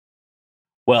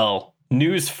Well,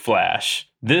 news flash.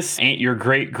 This ain't your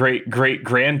great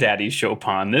granddaddy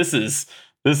Chopin. This is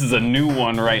a new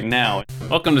one right now.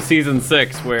 Welcome to season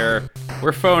 6, where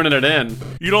we're phoning it in.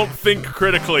 You don't think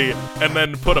critically and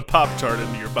then put a Pop-Tart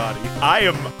into your body. I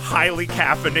am highly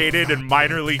caffeinated and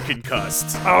minorly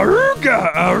concussed.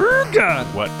 Aruga!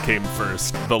 What came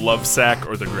first, the love sack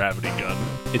or the gravity gun?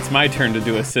 It's my turn to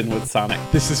do a sin with Sonic.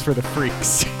 This is for the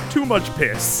freaks. Too much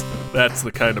piss. That's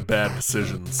the kind of bad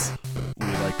decisions we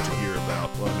like to hear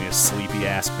about. Love me a sleepy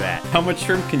ass bat. How much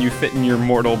shrimp can you fit in your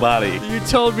mortal body? You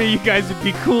told me you guys would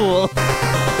be cool.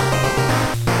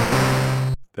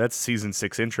 That's season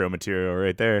 6 intro material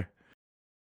right there.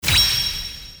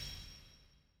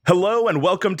 Hello and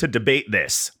welcome to Debate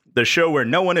This, the show where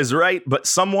no one is right, but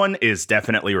someone is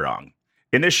definitely wrong.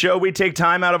 In this show, we take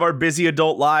time out of our busy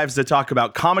adult lives to talk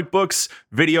about comic books,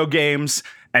 video games,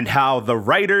 and how the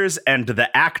writers and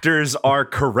the actors are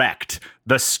correct.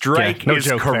 The strike no is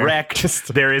joke correct.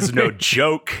 There is no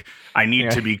joke. I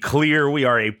need to be clear. We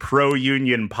are a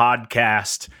pro-union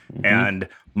podcast, and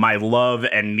my love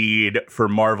and need for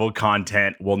Marvel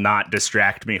content will not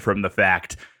distract me from the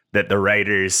fact that the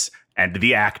writers and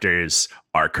the actors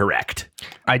are correct.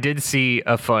 I did see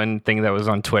a fun thing that was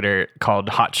on Twitter called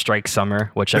Hot Strike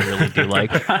Summer, which I really do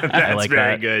like. That's I like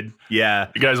very that. good. Yeah.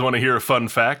 You guys want to hear a fun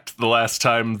fact? The last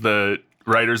time the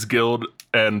Writers Guild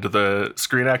and the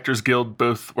Screen Actors Guild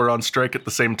both were on strike at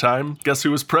the same time, guess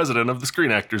who was president of the Screen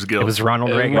Actors Guild? It was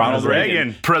Ronald Reagan. Ronald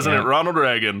Reagan. President Ronald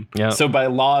Reagan. Yeah. So by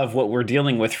law of what we're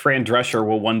dealing with, Fran Drescher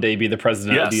will one day be the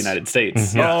president of the Yes. United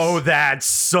States. Yes. Oh, that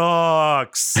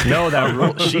sucks. No, that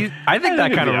rule. I think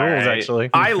that kind of be all rules, right. actually.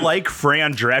 I like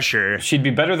Fran Drescher. She'd be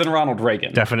better than Ronald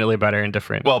Reagan. Definitely better and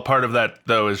different. Well, part of that,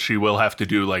 though, is she will have to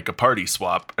do like a party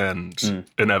swap and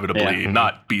inevitably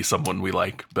not be someone we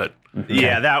like. But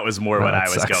Yeah, that was more what that I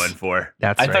was sucks. going for.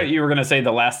 That's I right. thought you were going to say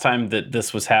the last time that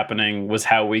this was happening was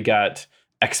how we got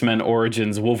X-Men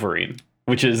Origins Wolverine,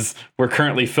 which is we're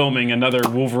currently filming another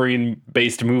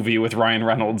Wolverine-based movie with Ryan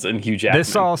Reynolds and Hugh Jackman.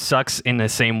 This all sucks in the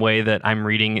same way that I'm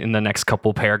reading in the next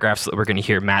couple paragraphs that we're going to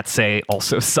hear Matt say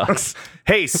also sucks.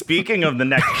 Hey, speaking of the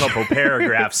next couple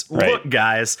paragraphs, Right. look,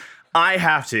 guys, I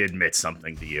have to admit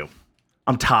something to you.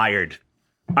 I'm tired.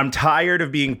 I'm tired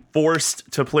of being forced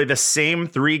to play the same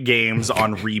 3 games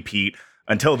on repeat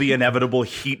until the inevitable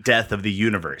heat death of the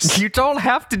universe. You don't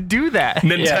have to do that.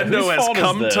 Nintendo whose has fault is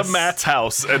come to this? Matt's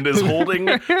house and is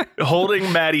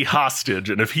holding Maddie hostage.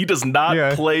 And if he does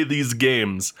not play these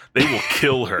games, they will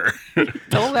kill her.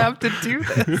 Don't have to do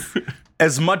this.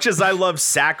 As much as I love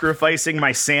sacrificing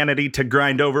my sanity to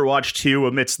grind Overwatch 2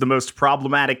 amidst the most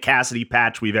problematic Cassidy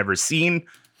patch we've ever seen,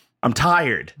 I'm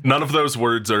tired. None of those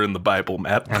words are in the Bible,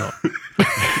 Matt.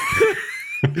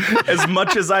 As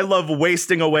much as I love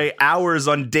wasting away hours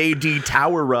on Day D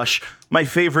Tower Rush, my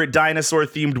favorite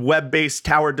dinosaur-themed web-based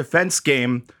tower defense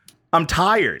game, I'm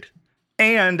tired.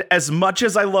 And as much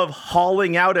as I love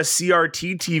hauling out a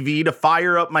CRT TV to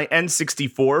fire up my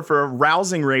N64 for a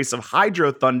rousing race of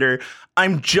Hydro Thunder,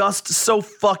 I'm just so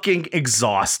fucking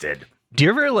exhausted. Do you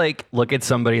ever look at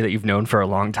somebody that you've known for a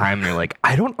long time and you're like,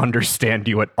 I don't understand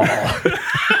you at all?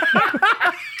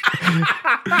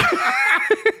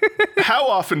 How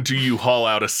often do you haul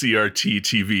out a CRT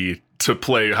TV to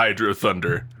play Hydro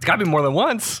Thunder? It's got to be more than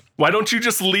once. Why don't you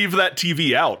just leave that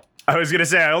TV out? I was going to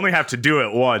say, I only have to do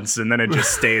it once, and then it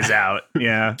just stays out.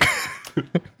 Yeah.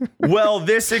 Well,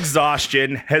 this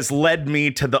exhaustion has led me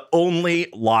to the only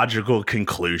logical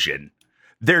conclusion.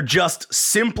 There just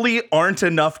simply aren't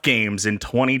enough games in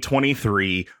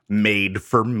 2023 made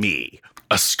for me.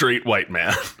 A straight white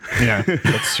man. Yeah,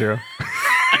 that's true.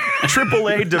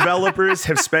 AAA developers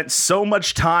have spent so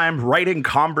much time writing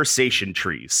conversation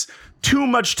trees, too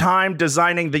much time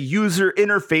designing the user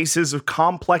interfaces of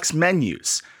complex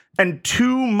menus, and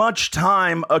too much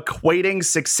time equating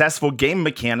successful game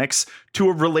mechanics to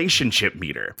a relationship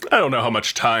meter. I don't know how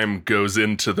much time goes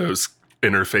into those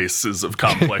interfaces of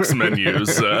complex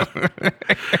menus. I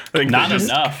think Not they just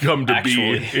enough, come to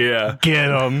actually. be. Yeah. Get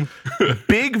them.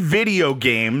 Big video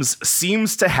games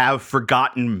seems to have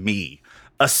forgotten me,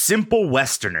 a simple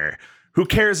Westerner who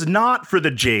cares not for the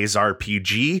J's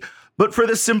RPG, but for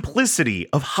the simplicity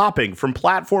of hopping from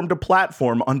platform to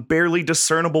platform on barely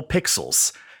discernible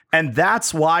pixels. And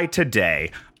that's why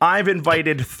today I've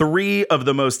invited 3 of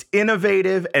the most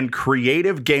innovative and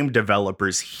creative game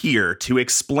developers here to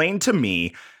explain to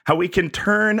me how we can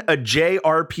turn a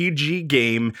JRPG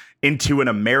game into an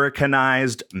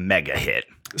Americanized mega hit.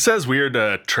 This has weird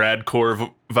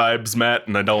tradcore vibes, Matt,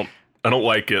 and I don't I don't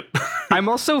like it. I'm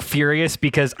also furious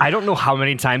because I don't know how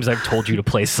many times I've told you to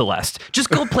play Celeste. Just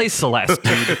go play Celeste,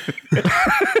 dude.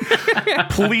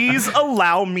 Please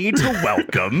allow me to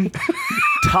welcome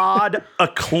Todd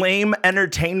Acclaim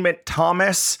Entertainment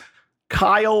Thomas,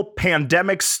 Kyle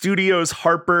Pandemic Studios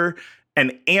Harper,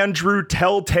 and Andrew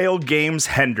Telltale Games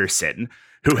Henderson,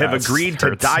 who have agreed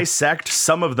to dissect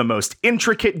some of the most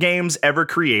intricate games ever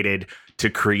created to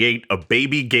create a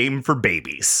baby game for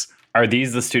babies. Are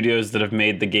these the studios that have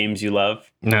made the games you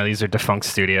love? No, these are defunct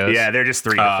studios. Yeah, they're just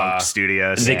three defunct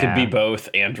studios. They could be both,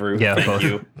 Andrew. Yeah, Thank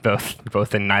you.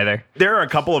 both and neither. There are a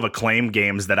couple of Acclaim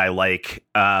games that I like.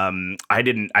 I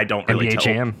don't really NBA tell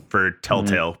Jam. for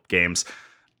Telltale games.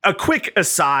 A quick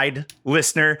aside,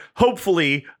 listener.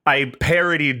 Hopefully, I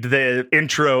parodied the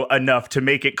intro enough to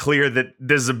make it clear that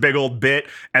this is a big old bit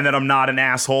and that I'm not an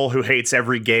asshole who hates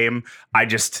every game. I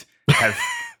just have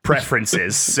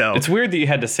preferences. So It's weird that you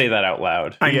had to say that out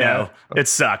loud. I know. It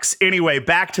sucks. Anyway,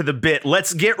 back to the bit.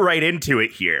 Let's get right into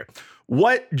it here.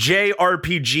 What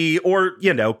JRPG or,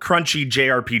 crunchy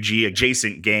JRPG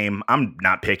adjacent game, I'm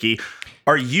not picky,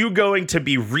 are you going to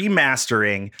be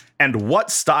remastering, and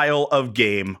what style of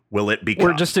game will it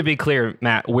become? Just to be clear,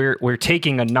 Matt, we're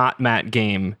taking a not Matt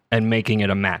game and making it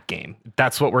a Matt game.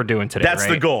 That's what we're doing today. That's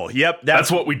right? the goal. Yep. That's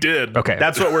what we did. Okay.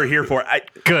 That's what we're here for.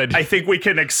 Good. I think we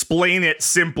can explain it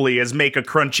simply as make a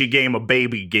crunchy game a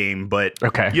baby game, but,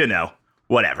 Okay.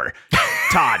 Whatever.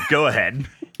 Todd, go ahead.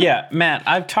 Yeah, Matt,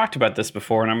 I've talked about this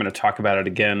before, and I'm going to talk about it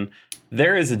again.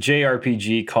 There is a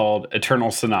JRPG called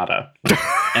Eternal Sonata.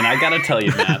 And I got to tell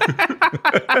you, Matt,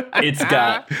 it's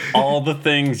got all the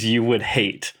things you would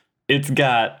hate. It's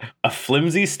got a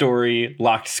flimsy story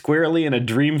locked squarely in a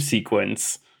dream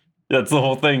sequence. That's the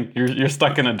whole thing. You're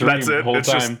stuck in a dream That's it. the whole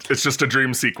It's time. it's just a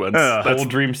dream sequence. Whole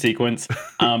dream sequence.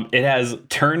 It has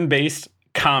turn-based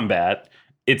combat.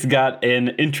 It's got an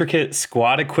intricate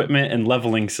squad equipment and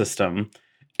leveling system.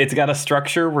 It's got a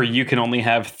structure where you can only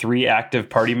have 3 active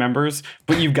party members,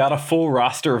 but you've got a full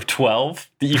roster of 12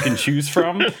 that you can choose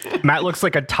from. Matt looks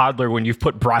like a toddler when you've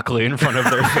put broccoli in front of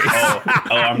their face.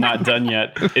 I'm not done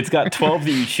yet. It's got 12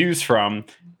 that you choose from,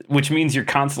 which means you're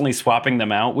constantly swapping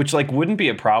them out, which wouldn't be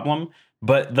a problem,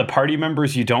 but the party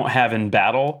members you don't have in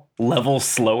battle level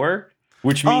slower.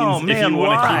 Which means if you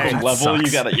want to keep them level,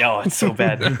 you gotta, it's so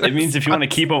bad. It means if you want to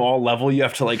keep them all level, you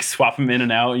have to swap them in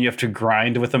and out, and you have to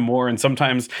grind with them more. And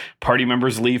sometimes party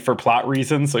members leave for plot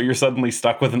reasons, so you're suddenly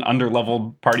stuck with an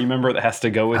underleveled party member that has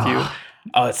to go with you.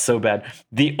 Oh, it's so bad.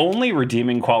 The only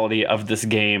redeeming quality of this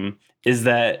game is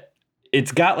that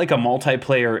it's got a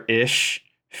multiplayer-ish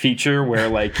feature where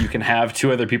you can have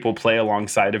 2 other people play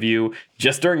alongside of you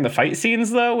just during the fight scenes,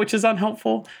 though, which is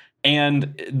unhelpful.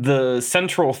 And the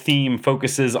central theme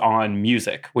focuses on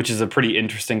music, which is a pretty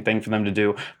interesting thing for them to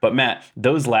do. But Matt,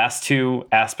 those last 2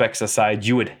 aspects aside,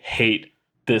 you would hate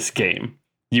this game.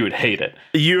 You would hate it.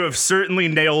 You have certainly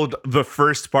nailed the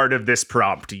first part of this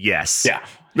prompt. Yes. Yeah.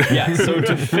 Yeah. So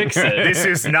to fix it, This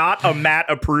is not a Matt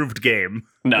approved game.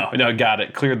 No, got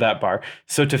it. Cleared that bar.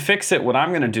 So to fix it, what I'm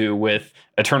going to do with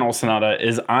Eternal Sonata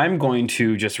is I'm going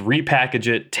to just repackage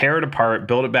it, tear it apart,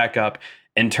 build it back up,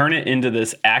 and turn it into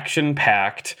this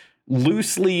action-packed,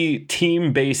 loosely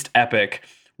team-based epic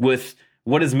with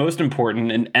what is most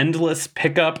important, an endless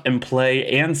pick-up and play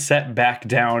and set back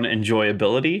down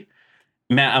enjoyability.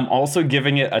 Matt, I'm also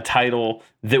giving it a title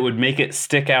that would make it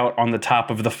stick out on the top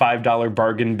of the $5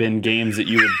 bargain bin games that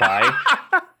you would buy.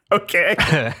 Okay.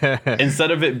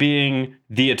 Instead of it being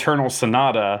the Eternal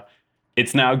Sonata,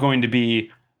 it's now going to be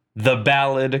the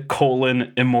Ballad: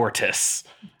 Immortis.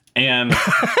 And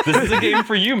this is a game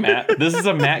for you, Matt. This is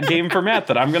a Matt game for Matt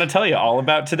that I'm going to tell you all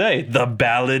about today. The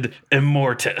Ballad: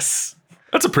 Immortis.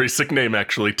 That's a pretty sick name,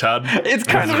 actually, Todd. It's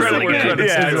kind of really good.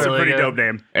 Yeah, it's a really pretty good. dope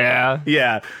name. Yeah.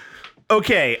 Yeah.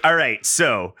 Okay. All right.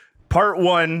 So, part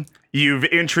 1, you've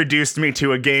introduced me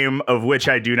to a game of which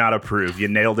I do not approve. You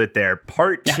nailed it there.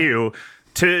 Part 2,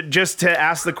 to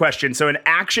ask the question. So, an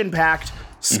action-packed,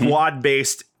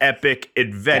 squad-based epic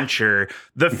adventure.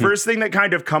 The first thing that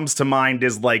kind of comes to mind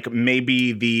is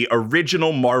maybe the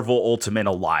original Marvel Ultimate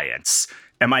Alliance.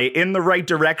 Am I in the right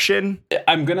direction?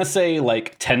 I'm going to say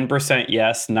 10%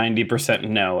 yes, 90%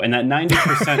 no. And that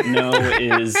 90% no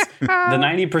is the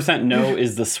 90% no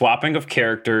is the swapping of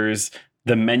characters,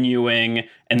 the menuing,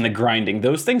 and the grinding.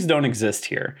 Those things don't exist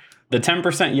here. The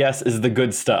 10% yes is the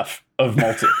good stuff of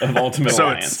Ultimate So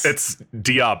Alliance. it's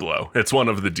Diablo. It's one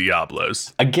of the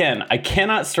Diablos. Again, I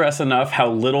cannot stress enough how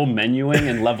little menuing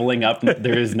and leveling up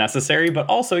there is necessary, but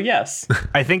also yes.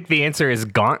 I think the answer is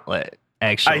Gauntlet.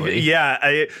 actually.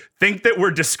 I think that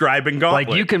we're describing Gauntlet.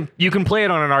 Like you can play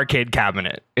it on an arcade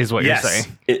cabinet, is what you're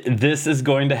saying. This is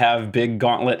going to have big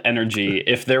Gauntlet energy.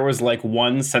 If there was like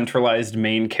one centralized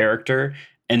main character,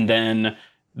 and then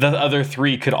the other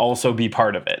three could also be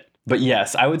part of it. But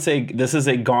yes, I would say this is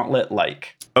a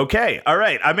Gauntlet-like. Okay, all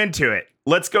right, I'm into it.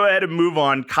 Let's go ahead and move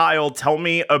on. Kyle, tell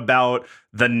me about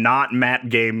the not Matt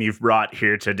game you've brought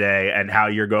here today and how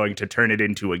you're going to turn it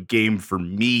into a game for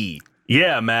me.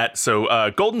 Yeah, Matt.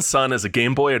 So Golden Sun is a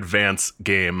Game Boy Advance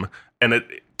game, and it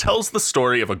tells the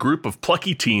story of a group of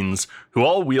plucky teens who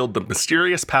all wield the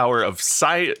mysterious power of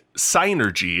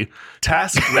Psynergy,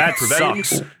 tasked with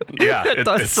preventing... Yeah,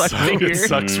 it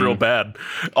sucks real bad.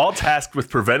 All tasked with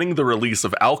preventing the release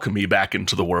of alchemy back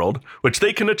into the world, which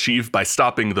they can achieve by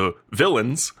stopping the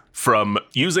villains from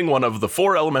using one of the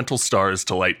 4 elemental stars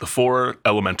to light the 4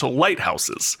 elemental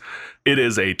lighthouses. It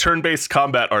is a turn-based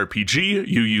combat RPG.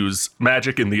 You use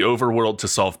magic in the overworld to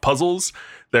solve puzzles.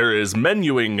 There is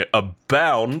menuing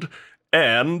abound,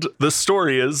 and the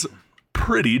story is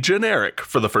pretty generic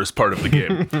for the first part of the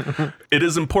game. It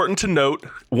is important to note,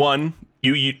 1,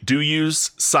 you do use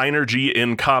Psynergy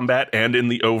in combat and in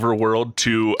the overworld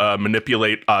to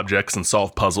manipulate objects and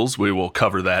solve puzzles. We will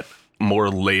cover that more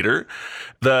later.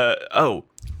 I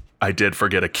did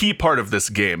forget a key part of this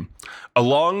game.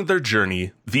 Along their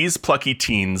journey, these plucky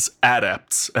teens,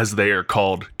 adepts as they are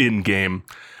called in-game,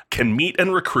 can meet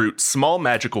and recruit small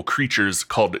magical creatures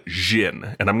called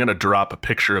Djinn. And I'm going to drop a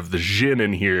picture of the Djinn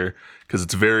in here because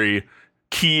it's very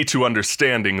key to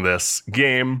understanding this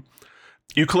game.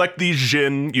 You collect these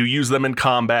Djinn, you use them in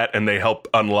combat, and they help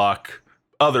unlock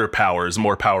other powers,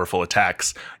 more powerful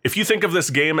attacks. If you think of this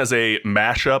game as a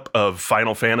mashup of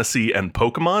Final Fantasy and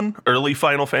Pokemon, early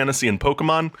Final Fantasy and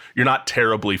Pokemon, you're not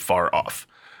terribly far off.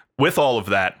 With all of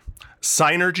that,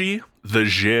 Psynergy, the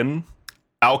Djinn,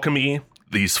 alchemy,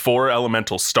 these 4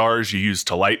 elemental stars you use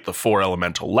to light the 4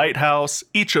 elemental lighthouse,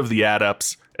 each of the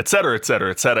adepts, etc.,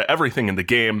 everything in the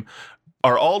game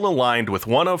are all aligned with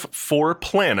one of 4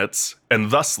 planets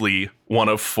and thusly one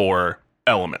of 4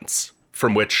 elements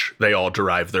from which they all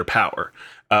derive their power.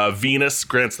 Venus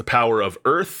grants the power of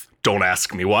Earth. Don't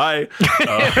ask me why.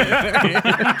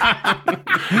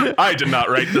 I did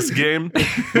not write this game.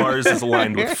 Mars is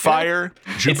aligned with fire.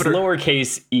 Jupiter. It's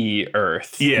lowercase e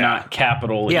Earth, not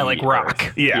capital E. Yeah, like rock.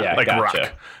 Earth. Yeah, like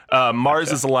gotcha. rock.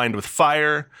 Mars is aligned with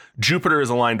fire. Jupiter is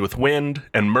aligned with wind.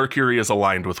 And Mercury is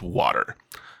aligned with water.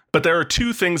 But there are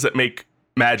 2 things that make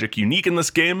magic unique in this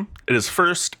game. It is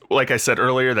first, like I said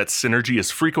earlier, that Psynergy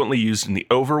is frequently used in the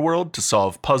overworld to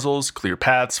solve puzzles, clear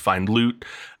paths, find loot.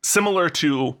 Similar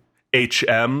to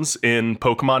HMs in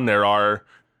Pokemon, there are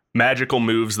magical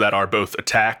moves that are both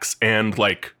attacks and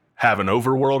like have an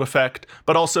overworld effect,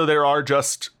 but also there are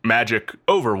just magic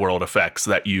overworld effects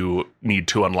that you need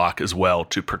to unlock as well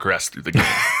to progress through the game.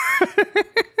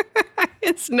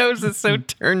 His nose is so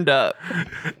turned up.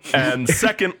 And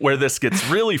second, where this gets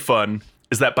really fun,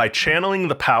 is that by channeling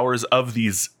the powers of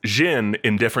these Djinn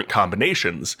in different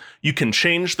combinations, you can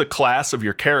change the class of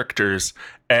your characters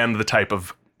and the type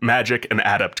of magic an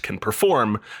adept can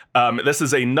perform. This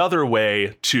is another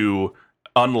way to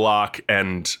unlock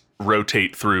and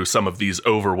rotate through some of these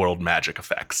overworld magic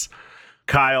effects.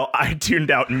 Kyle, I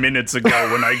tuned out minutes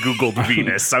ago when I Googled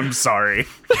Venus. I'm sorry.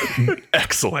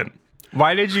 Excellent.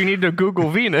 Why did you need to Google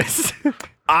Venus?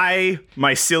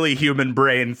 My silly human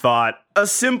brain thought a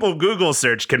simple Google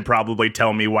search can probably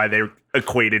tell me why they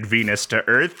equated Venus to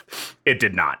Earth. It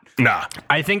did not. Nah.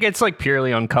 I think it's like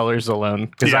purely on colors alone.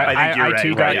 Because Yeah, I think you're I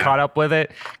too right, got caught up with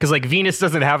it. Because like Venus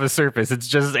doesn't have a surface. It's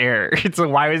just air. It's like,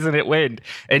 why isn't it wind?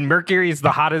 And Mercury is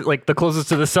the hottest, like the closest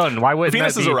to the sun. Why wouldn't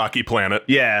Venus that is be? a rocky planet.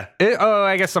 Yeah.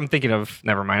 I guess I'm thinking of,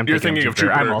 never mind. You're thinking of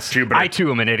Jupiter. I'm also, Jupiter. I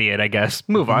too am an idiot, I guess.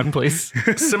 Move on, please.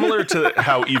 Similar to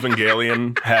how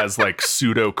Evangelion has like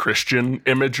pseudo-Christian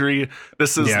imagery,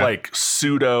 this is like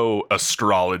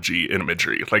pseudo-astrology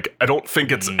imagery. Like, I don't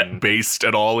think it's based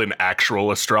at all in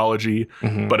actual astrology,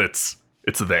 but it's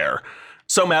there.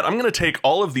 So, Matt, I'm going to take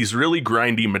all of these really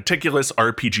grindy, meticulous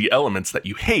RPG elements that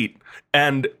you hate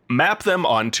and map them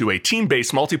onto a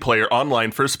team-based multiplayer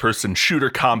online first-person shooter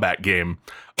combat game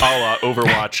a la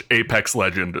Overwatch, Apex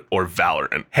Legend, or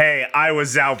Valorant. Hey, I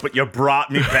was out, but you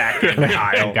brought me back in,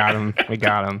 Kyle. We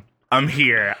got him. I'm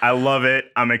here. I love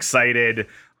it. I'm excited.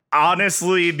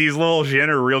 Honestly, these little Djinn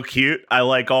are real cute. I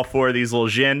like all 4 of these little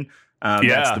Djinn.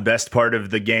 That's the best part of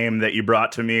the game that you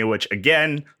brought to me, which,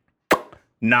 again,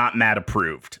 not Matt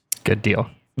approved. Good deal.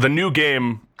 The new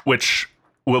game, which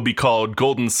will be called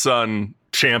Golden Sun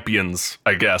Champions,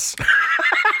 I guess,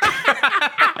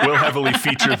 will heavily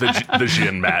feature the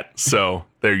Djinn, Matt. So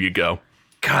there you go.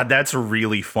 God, that's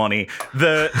really funny.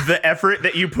 The effort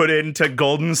that you put into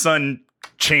Golden Sun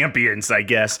Champions, I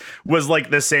guess, was like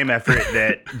the same effort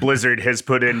that Blizzard has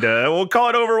put into, we'll call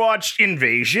it Overwatch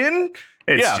Invasion.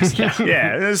 It's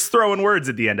it's throwing words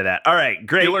at the end of that. All right,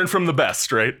 great. You learn from the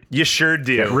best, right? You sure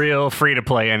do. Real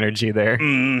free-to-play energy there.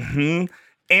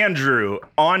 Andrew,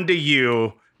 on to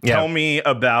you. Yeah. Tell me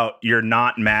about your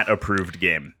not Matt approved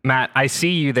game. Matt, I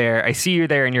see you there. I see you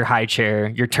there in your high chair.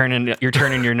 You're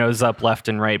turning your nose up left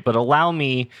and right. But allow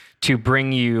me to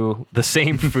bring you the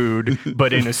same food,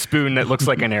 but in a spoon that looks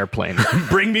like an airplane.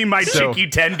 Bring me my chicky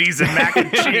tendies and mac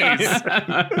and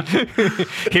cheese.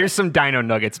 Here's some Dino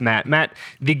Nuggets, Matt. Matt,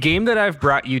 the game that I've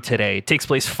brought you today takes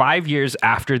place 5 years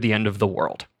after the end of the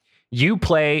world. You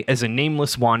play as a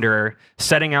nameless wanderer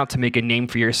setting out to make a name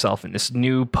for yourself in this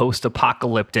new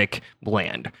post-apocalyptic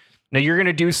land. Now, you're going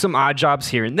to do some odd jobs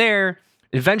here and there.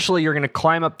 Eventually, you're going to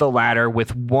climb up the ladder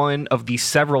with one of the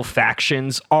several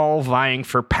factions all vying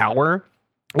for power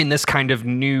in this kind of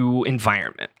new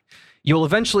environment. You'll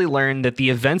eventually learn that the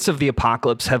events of the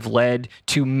apocalypse have led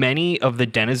to many of the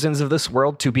denizens of this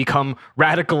world to become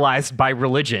radicalized by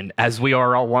religion, as we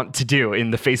are all wont to do in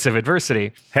the face of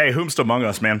adversity. Hey, whomst among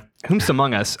us, man? Whomst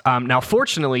among us. Now,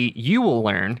 fortunately, you will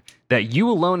learn that you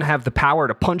alone have the power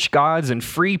to punch gods and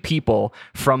free people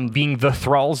from being the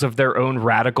thralls of their own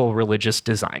radical religious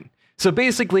design. So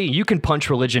basically, you can punch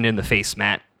religion in the face,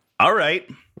 Matt. All right.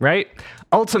 Right?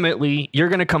 Ultimately, you're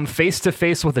going to come face to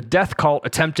face with a death cult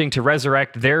attempting to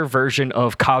resurrect their version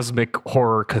of cosmic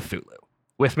horror Cthulhu.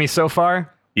 With me so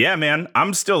far? Yeah, man.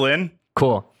 I'm still in.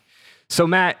 Cool. So,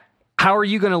 Matt, how are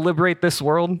you going to liberate this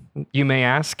world, you may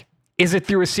ask? Is it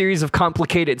through a series of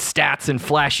complicated stats and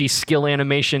flashy skill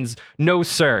animations? No,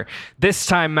 sir. This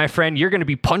time, my friend, you're going to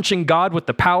be punching God with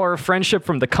the power of friendship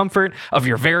from the comfort of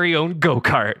your very own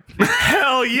go-kart.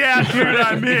 Hell yeah, dude,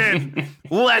 I'm in.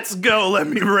 Let's go. Let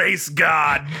me race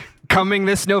God. Coming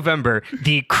this November,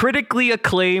 the critically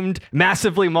acclaimed,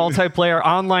 massively multiplayer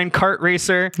online kart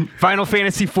racer, Final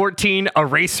Fantasy XIV, A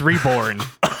Race Reborn.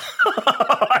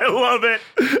 I love it.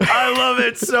 I love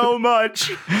it so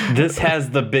much. This has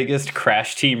the biggest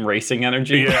Crash Team Racing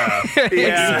energy. Yeah.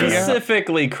 Yeah.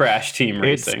 Specifically Crash Team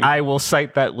Racing. I will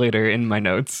cite that later in my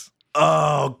notes.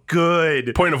 Oh,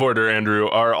 good. Point of order, Andrew.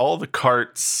 Are all the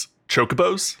carts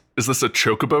chocobos? Is this a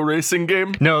chocobo racing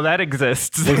game? No, that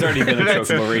exists. There's already been a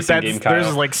chocobo racing game, Kyle.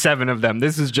 There's like 7 of them.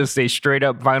 This is just a straight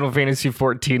up Final Fantasy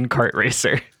XIV kart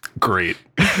racer. Great.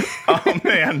 Oh,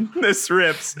 man, this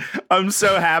rips. I'm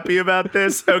so happy about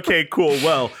this. Okay, cool.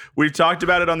 Well, we've talked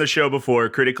about it on the show before.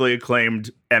 Critically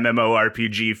acclaimed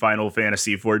MMORPG Final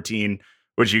Fantasy XIV,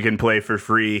 which you can play for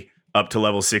free up to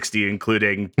level 60,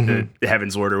 including the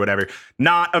Heaven's Ward or whatever.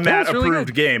 Not a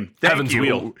Matt-approved game. Thank Heaven's you.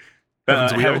 Wheel.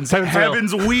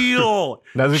 Heaven's Wheel.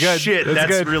 That's good. Shit, that's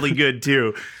good. really good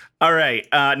too. All right,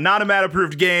 not a Matt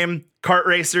approved game. Kart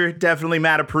Racer, definitely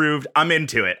Matt approved. I'm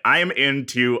into it. I am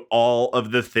into all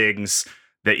of the things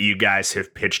that you guys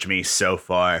have pitched me so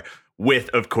far, with,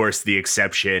 of course, the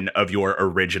exception of your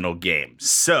original game.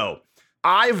 So,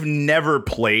 I've never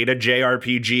played a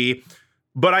JRPG,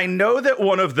 but I know that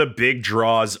one of the big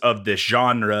draws of this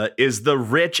genre is the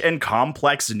rich and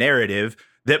complex narrative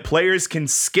that players can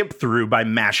skip through by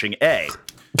mashing A.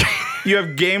 You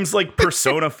have games like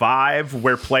Persona 5,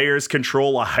 where players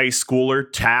control a high schooler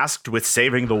tasked with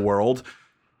saving the world,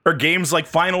 or games like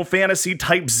Final Fantasy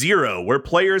Type 0, where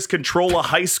players control a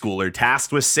high schooler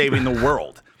tasked with saving the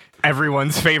world.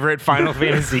 Everyone's favorite Final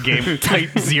Fantasy game,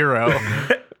 Type 0.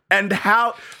 And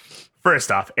how...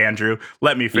 First off, Andrew,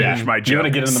 let me finish my joke. You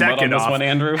want to get in the mud on this one,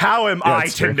 Andrew? How am I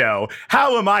that's to fair. know?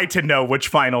 How am I to know which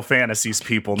Final Fantasies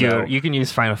people know? You can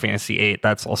use Final Fantasy VIII.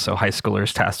 That's also high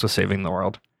schoolers tasked with saving the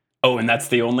world. Oh, and that's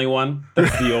the only one?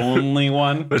 That's the only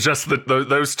one? It's just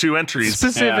those 2 entries.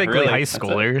 Specifically really. high That's it.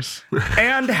 schoolers.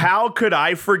 And how could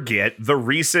I forget the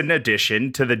recent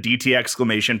addition to the DT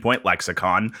exclamation point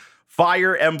lexicon,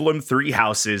 Fire Emblem Three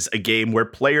Houses, a game where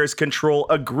players control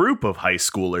a group of high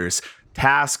schoolers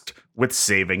tasked with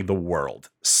saving the world.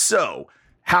 So,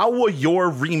 how will your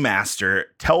remaster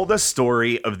tell the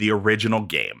story of the original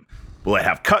game? Will it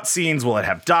have cutscenes? Will it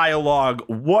have dialogue?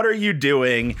 What are you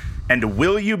doing? And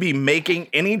will you be making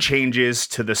any changes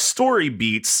to the story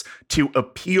beats to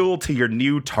appeal to your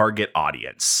new target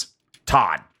audience?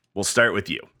 Todd, we'll start with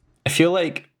you. I feel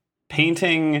like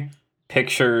painting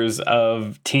pictures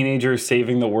of teenagers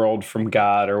saving the world from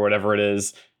God or whatever it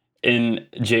is in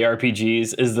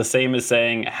JRPGs is the same as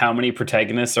saying how many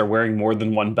protagonists are wearing more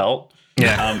than one belt.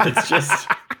 Yeah. It's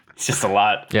just a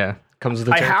lot. Yeah. Comes with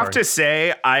the I have territory. to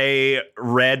say, I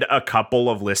read a couple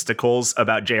of listicles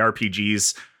about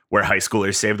JRPGs where high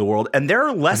schoolers save the world, and there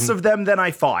are less of them than I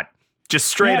thought. Just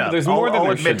straight Yeah, but up. there's more than I'll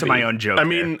there admit should to be. my own joke. I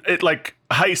mean, it like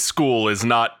high school is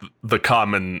not the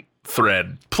common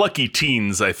thread. Plucky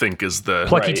teens, I think, is the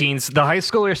Plucky Right. teens, the high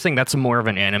schoolers thing, that's more of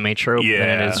an anime trope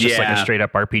than it is just like Yeah. a straight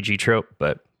up RPG trope.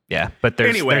 But yeah, but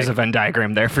Anyway. there's a Venn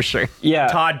diagram there for sure. Yeah.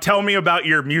 Todd, tell me about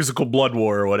your musical Blood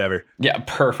War or whatever. Yeah,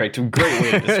 perfect. Great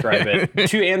way to describe it.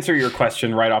 To answer your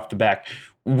question right off the back,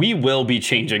 we will be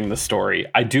changing the story.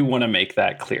 I do want to make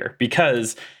that clear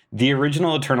because the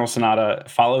original Eternal Sonata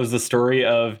follows the story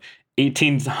of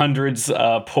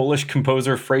 1800s Polish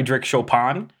composer Frédéric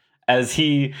Chopin as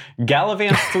he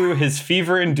gallivants through his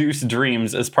fever-induced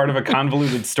dreams as part of a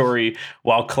convoluted story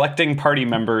while collecting party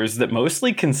members that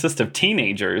mostly consist of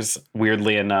teenagers,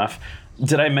 weirdly enough.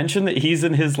 Did I mention that he's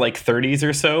in his like 30s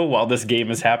or so while this game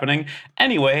is happening?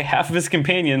 Anyway, half of his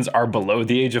companions are below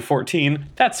the age of 14.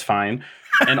 That's fine.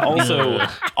 And also,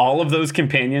 all of those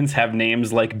companions have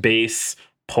names like bass,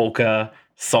 polka,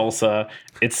 salsa.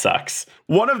 It sucks.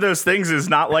 One of those things is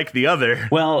not like the other.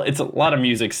 Well, it's a lot of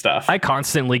music stuff. I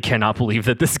constantly cannot believe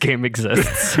that this game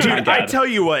exists. My Dude, I God. tell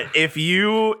you what,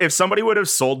 if somebody would have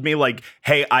sold me like,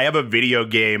 hey, I have a video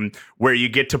game where you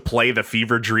get to play the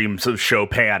fever dreams of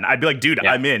Chopin, I'd be like, dude,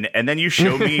 Yeah. I'm in. And then you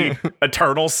show me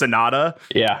Eternal Sonata.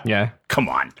 Yeah. Yeah. Come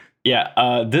on.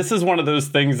 Yeah, this is one of those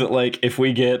things that, like, if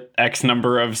we get X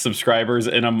number of subscribers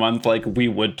in a month, like, we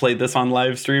would play this on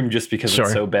live stream just because Sure.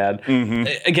 it's so bad.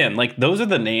 Again, like, those are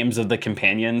the names of the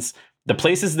companions. The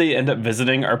places they end up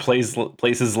visiting are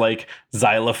places like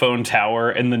Xylophone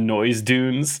Tower and the Noise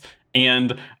Dunes.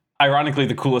 And, ironically,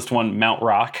 the coolest one, Mount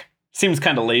Rock. Seems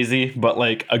kind of lazy, but,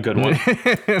 like, a good one.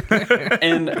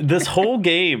 And this whole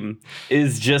game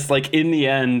is just, like, in the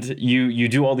end, you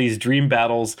do all these dream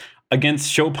battles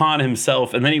against Chopin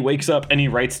himself, and then he wakes up and he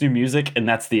writes new music, and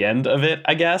that's the end of it,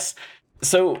 I guess.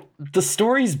 So the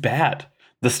story's bad.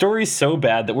 The story's so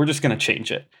bad that we're just going to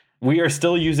change it. We are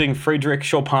still using Frédéric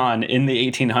Chopin in the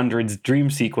 1800s dream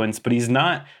sequence, but he's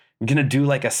not going to do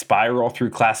like a spiral through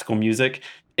classical music.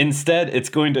 Instead, it's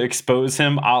going to expose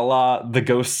him a la the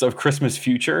Ghosts of Christmas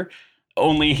Future,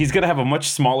 only he's going to have a much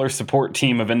smaller support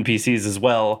team of NPCs as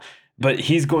well, but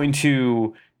he's going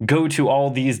to go to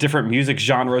all these different music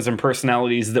genres and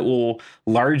personalities that will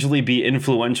largely be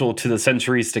influential to the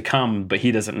centuries to come, but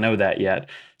he doesn't know that yet.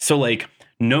 So, like,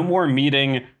 no more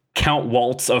meeting Count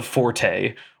Waltz of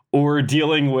Forte or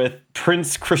dealing with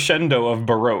Prince Crescendo of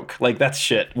Baroque. Like, that's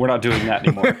shit. We're not doing that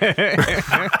anymore.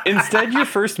 Instead, your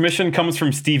first mission comes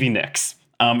from Stevie Nicks.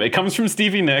 It comes from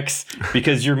Stevie Nicks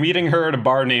because you're meeting her at a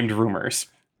bar named Rumors.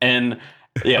 And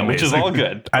yeah, which is all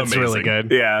good. That's really Amazing.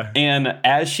 good. Yeah. And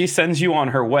as she sends you on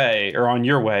her way or on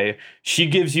your way, she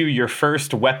gives you your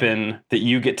first weapon that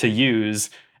you get to use.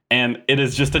 And it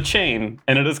is just a chain.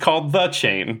 And it is called the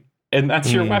chain. And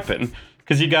that's your weapon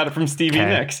because you got it from Stevie Okay.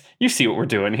 Nicks. You see what we're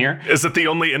doing here. Is it the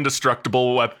only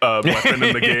indestructible weapon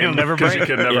in the game? It'll never 'Cause you break.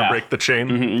 can never Yeah. break the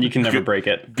chain. You can never break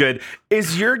it. Good.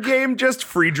 Is your game just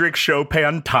Friedrich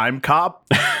Chopin Time Cop?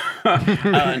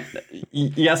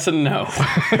 Yes and no.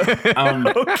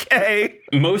 Okay.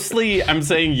 Mostly I'm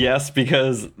saying yes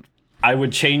because I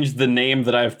would change the name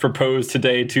that I've proposed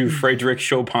today to Frédéric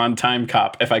Chopin Time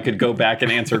Cop if I could go back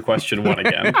and answer question 1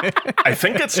 again. I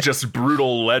think it's just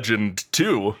Brutal Legend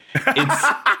 2. It's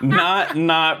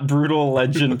not Brutal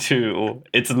Legend 2.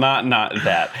 It's not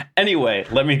that. Anyway,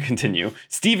 let me continue.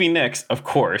 Stevie Nicks, of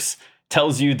course,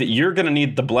 tells you that you're going to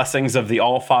need the blessings of the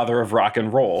All-Father of rock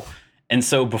and roll. And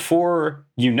so before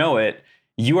you know it,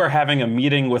 you are having a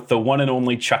meeting with the one and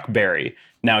only Chuck Berry.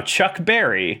 Now, Chuck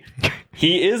Berry,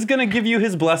 he is going to give you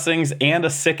his blessings and a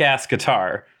sick-ass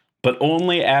guitar, but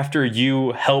only after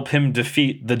you help him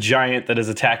defeat the giant that is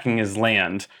attacking his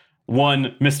land.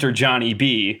 One, Mr. Johnny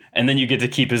B, and then you get to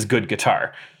keep his good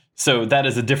guitar. So that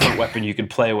is a different weapon you could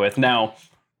play with. Now,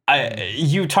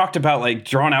 you talked about like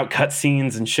drawn out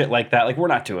cutscenes and shit like that. Like, we're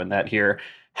not doing that here.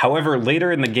 However,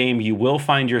 later in the game, you will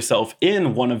find yourself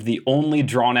in one of the only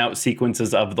drawn out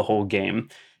sequences of the whole game.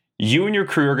 You and your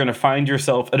crew are going to find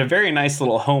yourself at a very nice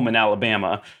little home in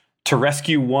Alabama to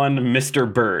rescue one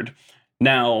Mr. Bird.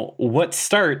 Now, what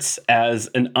starts as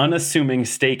an unassuming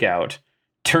stakeout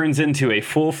turns into a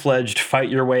full-fledged fight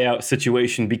your way out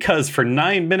situation because for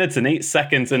 9 minutes and 8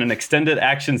 seconds in an extended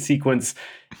action sequence,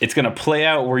 it's going to play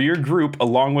out where your group,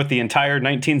 along with the entire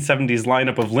 1970s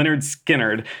lineup of Lynyrd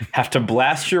Skynyrd, have to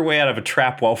blast your way out of a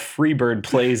trap while Freebird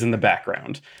plays in the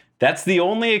background. That's the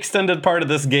only extended part of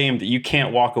this game that you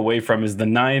can't walk away from is the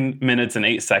 9 minutes and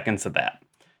 8 seconds of that.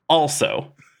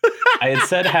 Also, I had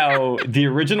said how the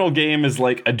original game is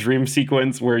like a dream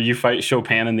sequence where you fight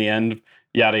Chopin in the end,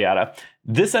 yada, yada.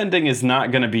 This ending is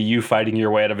not going to be you fighting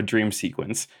your way out of a dream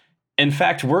sequence. In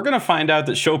fact, we're going to find out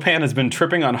that Chopin has been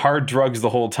tripping on hard drugs the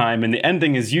whole time, and the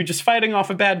ending is you just fighting off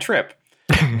a bad trip.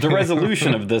 The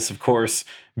resolution of this, of course,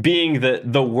 being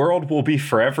that the world will be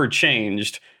forever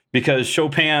changed because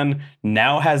Chopin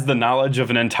now has the knowledge of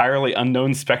an entirely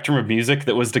unknown spectrum of music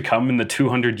that was to come in the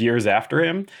 200 years after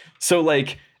him. So,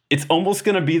 like, it's almost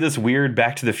going to be this weird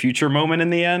Back to the Future moment in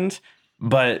the end,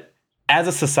 but as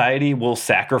a society, we'll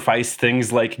sacrifice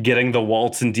things like getting the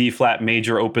waltz in D-flat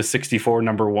major opus 64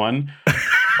 number 1.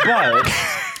 But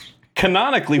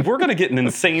canonically, we're going to get an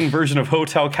insane version of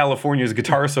Hotel California's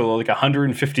guitar solo like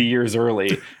 150 years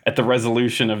early at the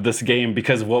resolution of this game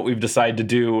because of what we've decided to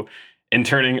do in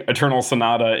turning Eternal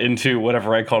Sonata into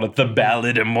whatever I called it, the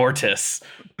Ballad Immortis.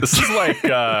 This is like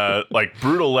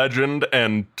Brutal Legend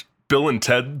and Bill and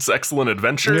Ted's Excellent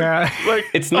Adventure. Yeah. Like,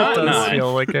 It's not. It does not.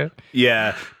 feel like it.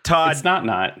 Yeah, Todd, It's not.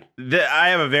 I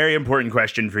have a very important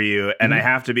question for you, and I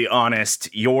have to be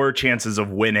honest, your chances of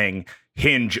winning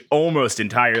hinge almost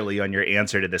entirely on your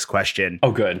answer to this question.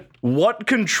 Oh, good. What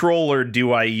controller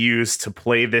do I use to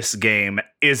play this game?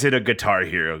 Is it a Guitar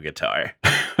Hero guitar?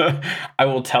 I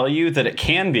will tell you that it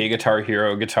can be a Guitar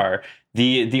Hero guitar.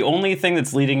 The only thing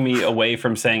that's leading me away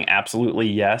from saying absolutely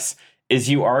yes is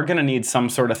you are going to need some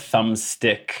sort of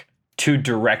thumbstick to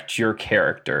direct your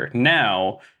character.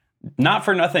 Now, not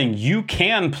for nothing, you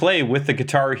can play with the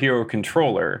Guitar Hero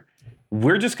controller.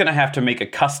 We're just going to have to make a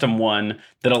custom one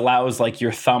that allows like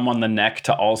your thumb on the neck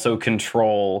to also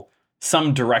control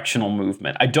some directional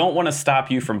movement. I don't want to stop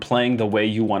you from playing the way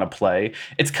you want to play.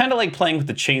 It's kind of like playing with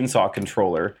the chainsaw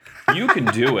controller. You can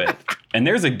do it, and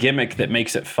there's a gimmick that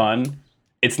makes it fun.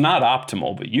 It's not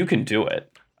optimal, but you can do it.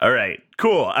 All right,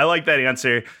 cool. I like that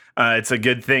answer. It's a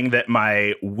good thing that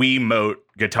my Wiimote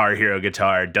Guitar Hero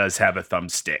guitar does have a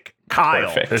thumbstick. Kyle,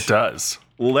 Perfect. it does.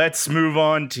 let's move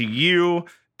on to you.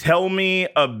 Tell me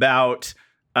about...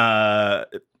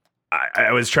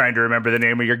 I was trying to remember the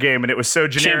name of your game, and it was so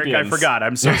generic, Champions. I forgot.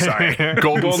 I'm so sorry.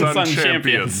 Golden Sun, Sun Champions.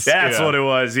 Champions. That's Yeah. what it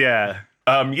was, yeah.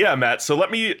 Yeah, Matt. So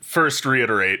let me first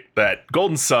reiterate that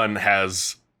Golden Sun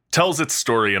tells its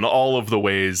story in all of the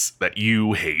ways that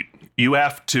you hate. You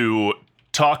have to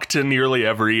talk to nearly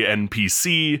every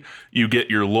NPC. You get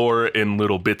your lore in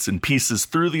little bits and pieces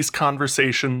through these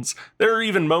conversations. There are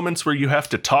even moments where you have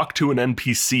to talk to an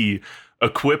NPC,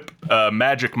 equip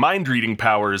magic mind reading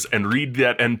powers, and read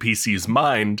that NPC's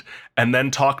mind, and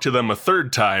then talk to them a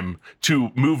third time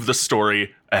to move the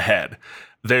story ahead.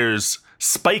 There's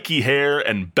spiky hair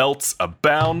and belts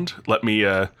abound. Let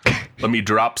me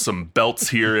drop some belts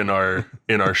here in our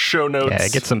show notes. Yeah,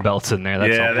 get some belts in there.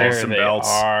 That's Yeah, all. there's There some they belts.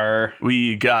 are.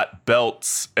 We got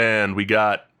belts and we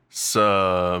got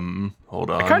some. Hold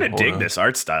on. I kind of hold dig on. this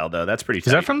art style, though. That's pretty Is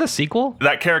tight. that from the sequel?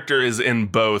 That character is in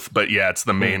both, but yeah, it's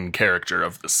the main character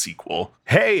of the sequel.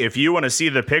 Hey, if you want to see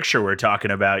the picture we're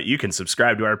talking about, you can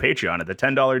subscribe to our Patreon at the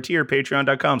 $10 tier,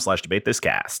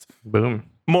 patreon.com/debatethiscast. Boom.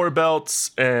 More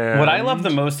belts and What I love the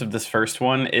most of this first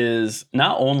one is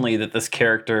not only that this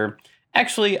character,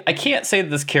 actually, I can't say that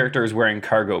this character is wearing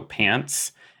cargo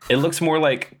pants. It looks more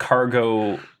like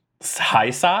cargo high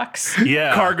socks.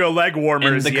 Yeah. Cargo leg And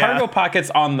warmers, the yeah. cargo pockets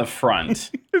on the front.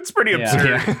 It's pretty Yeah. absurd.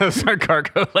 Yeah, those are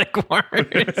cargo leg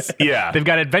warmers. Yeah. They've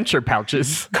got adventure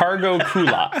pouches. Cargo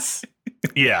culottes.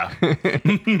 Yeah.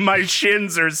 My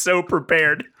shins are so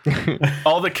prepared.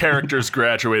 All the characters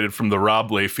graduated from the Rob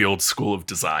Layfield School of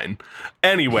Design.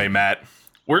 Anyway, Matt,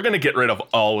 we're going to get rid of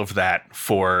all of that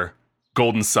for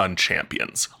Golden Sun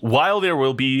Champions. While there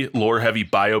will be lore-heavy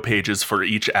bio pages for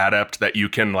each adept that you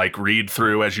can like read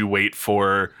through as you wait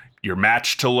for your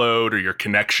match to load or your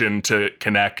connection to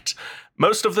connect,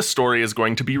 most of the story is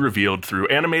going to be revealed through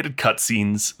animated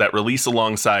cutscenes that release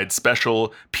alongside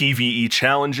special PvE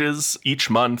challenges each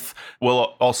month.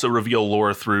 We'll also reveal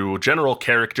lore through general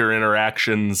character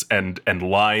interactions and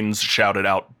lines shouted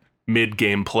out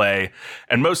mid-game play,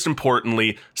 and most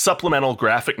importantly, supplemental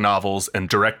graphic novels and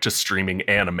direct-to-streaming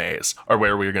animes are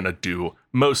where we're going to do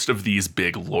most of these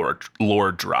big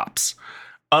lore drops.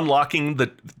 Unlocking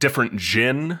the different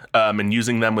Jin and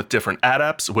using them with different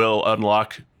adepts will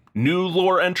unlock new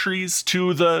lore entries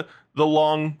to the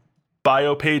long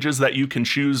bio pages that you can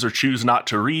choose or choose not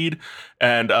to read.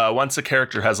 And once a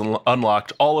character has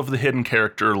unlocked all of the hidden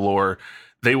character lore,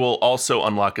 they will also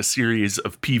unlock a series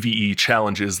of PvE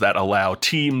challenges that allow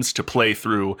teams to play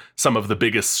through some of the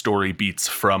biggest story beats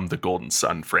from the Golden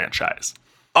Sun franchise.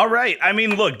 All right. I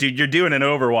mean, look, dude, you're doing an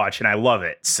Overwatch, and I love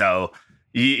it. So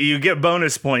you get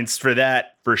bonus points for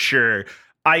that, for sure.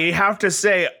 I have to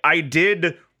say, I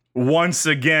did once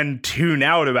again tune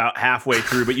out about halfway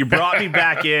through, but you brought me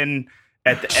back in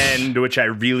at the end, which I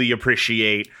really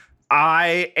appreciate.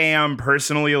 I am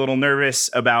personally a little nervous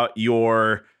about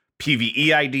your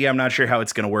PvE idea, I'm not sure how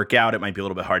it's going to work out. It might be a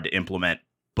little bit hard to implement,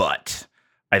 but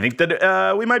I think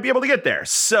that we might be able to get there.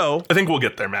 So I think we'll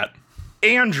get there, Matt.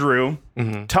 Andrew,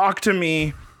 talk to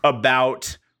me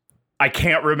about, I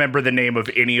can't remember the name of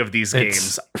any of these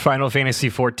games. Final Fantasy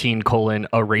 14 :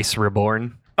 A Race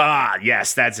Reborn. Ah,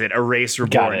 yes, that's it. Erase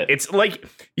Reborn. Got it. It's like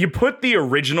you put the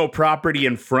original property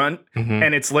in front,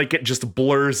 and it's like it just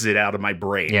blurs it out of my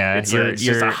brain. Yeah, it's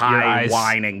just a high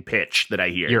whining pitch that I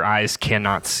hear. Your eyes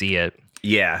cannot see it.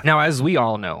 Yeah. Now, as we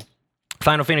all know,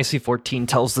 Final Fantasy 14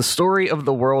 tells the story of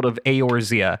the world of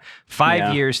Eorzea.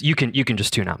 5 years. You can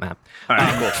just tune out, Matt. All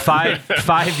right, cool.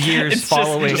 5 years It's just-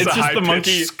 following. it's just the high-pitched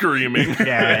monkey- screaming.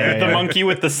 The monkey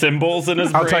with the symbols in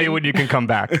his brain. I'll tell you when you can come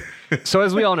back. So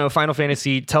as we all know, Final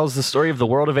Fantasy tells the story of the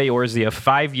world of Eorzea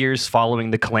 5 years following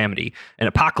the Calamity, an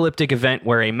apocalyptic event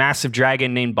where a massive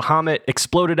dragon named Bahamut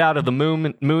exploded out of the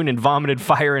moon and vomited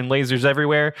fire and lasers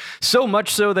everywhere, so much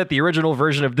so that the original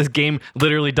version of this game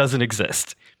literally doesn't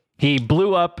exist. He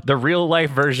blew up the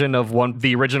real-life version of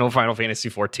the original Final Fantasy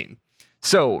 14.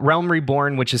 So, Realm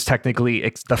Reborn, which is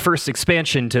technically the first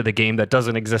expansion to the game that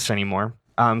doesn't exist anymore,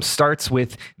 starts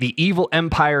with the evil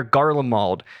empire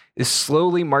Garlemald is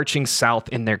slowly marching south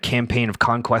in their campaign of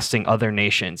conquesting other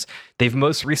nations. They've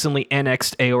most recently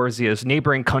annexed Eorzea's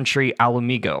neighboring country,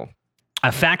 Alamigo.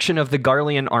 A faction of the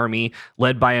Garlean army,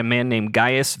 led by a man named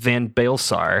Gaius Van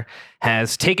Baelsar,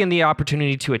 has taken the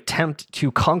opportunity to attempt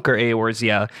to conquer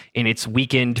Eorzea in its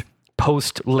weakened,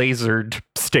 post-lasered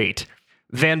state.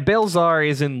 Van Baelsar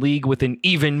is in league with an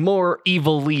even more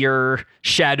evilier,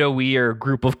 shadowier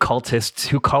group of cultists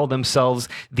who call themselves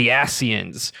the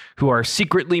Ascians, who are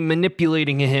secretly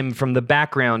manipulating him from the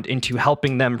background into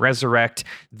helping them resurrect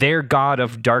their god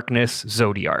of darkness,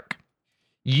 Zodiark.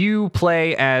 You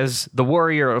play as the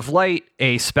Warrior of Light,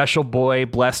 a special boy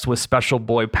blessed with special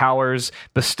boy powers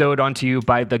bestowed onto you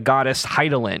by the goddess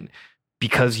Hydaelyn,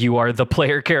 because you are the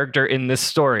player character in this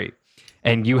story,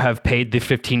 and you have paid the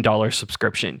 $15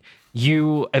 subscription.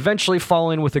 You eventually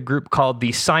fall in with a group called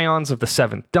the Scions of the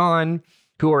Seventh Dawn,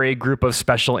 who are a group of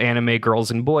special anime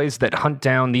girls and boys that hunt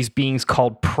down these beings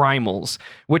called primals,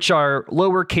 which are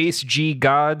lowercase g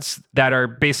gods that are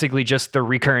basically just the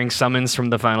recurring summons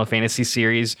from the Final Fantasy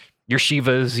series. Your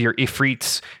Shivas, your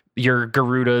Ifrits, your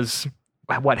Garudas,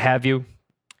 what have you.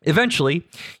 Eventually,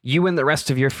 you and the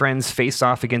rest of your friends face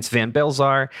off against Van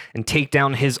Baelsar and take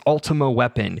down his Ultima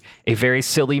weapon, a very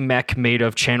silly mech made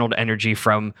of channeled energy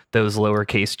from those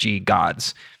lowercase g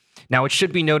gods. Now, it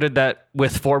should be noted that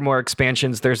with 4 more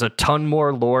expansions, there's a ton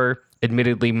more lore,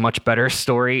 admittedly much better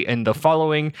story in the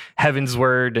following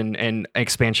Heavensward and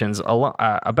expansions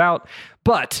about.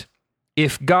 But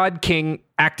if God King,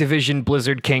 Activision,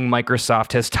 Blizzard King,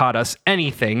 Microsoft has taught us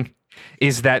anything,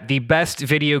 is that the best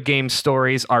video game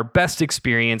stories are best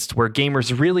experienced where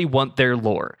gamers really want their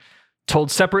lore,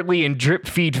 told separately in drip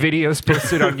feed videos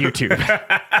posted on YouTube.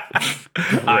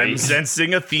 I'm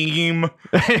sensing a theme.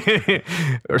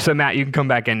 So Matt, you can come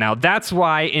back in now. That's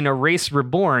why in Erase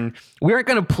Reborn, we aren't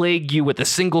going to plague you with a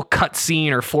single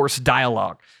cutscene or forced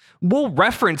dialogue. We'll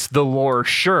reference the lore,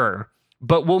 sure,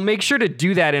 but we'll make sure to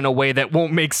do that in a way that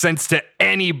won't make sense to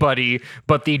anybody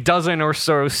but the dozen or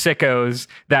so sickos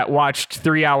that watched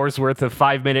 3 hours worth of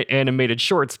 5-minute animated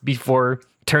shorts before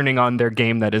turning on their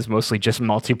game that is mostly just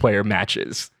multiplayer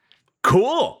matches.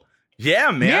 Cool.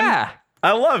 Yeah, man. Yeah.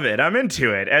 I love it. I'm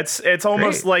into it. It's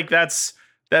almost like that's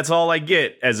all I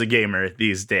get as a gamer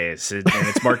these days. And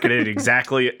it's marketed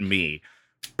exactly at me.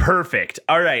 Perfect.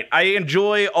 All right. I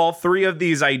enjoy all 3 of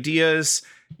these ideas.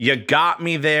 You got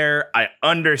me there. I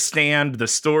understand the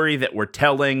story that we're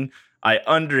telling. I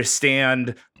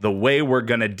understand the way we're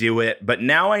going to do it. But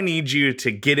now I need you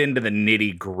to get into the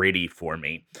nitty gritty for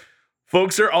me.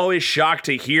 Folks are always shocked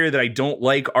to hear that I don't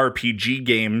like RPG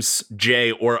games,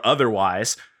 Jay or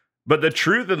otherwise. But the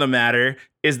truth of the matter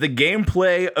is the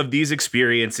gameplay of these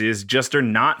experiences just are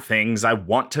not things I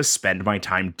want to spend my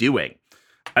time doing.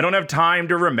 I don't have time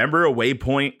to remember a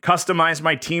waypoint, customize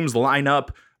my team's lineup,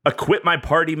 equip my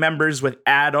party members with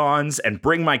add-ons, and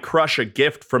bring my crush a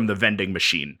gift from the vending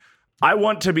machine. I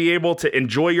want to be able to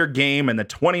enjoy your game in the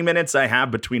 20 minutes I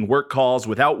have between work calls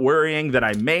without worrying that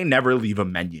I may never leave a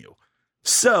menu.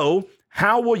 So,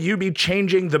 how will you be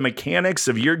changing the mechanics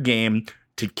of your game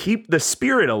to keep the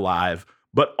spirit alive,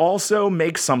 but also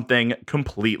make something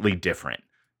completely different?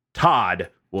 Todd,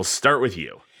 we'll start with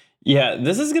you. Yeah,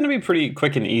 this is going to be pretty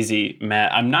quick and easy,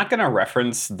 Matt. I'm not going to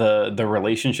reference the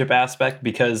relationship aspect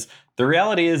because the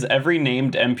reality is every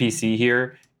named NPC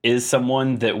here is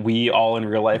someone that we all in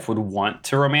real life would want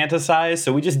to romanticize,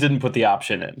 so we just didn't put the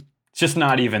option in. It's just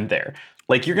not even there.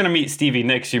 Like, you're going to meet Stevie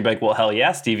Nicks, you'd be like, well, hell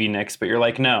yeah, Stevie Nicks, but you're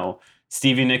like, no,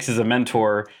 Stevie Nicks is a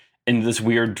mentor, in this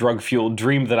weird drug-fueled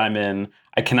dream that I'm in,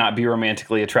 I cannot be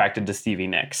romantically attracted to Stevie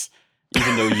Nicks.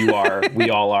 Even though you are, we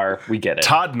all are, we get it.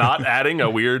 Todd not adding a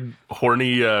weird,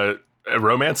 horny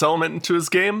romance element into his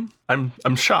game?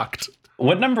 I'm shocked.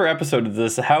 What number episode is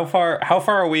this? How far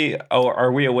are we? Oh,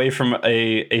 are we away from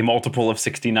a multiple of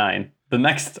 69? The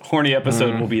next horny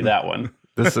episode will be that one.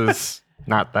 This is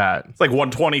not that. It's like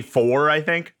 124, I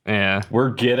think. Yeah.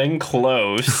 We're getting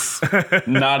close.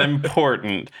 Not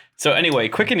important. So anyway,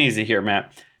 quick and easy here,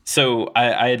 Matt. So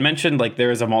I had mentioned like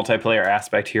there is a multiplayer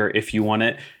aspect here if you want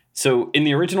it. So in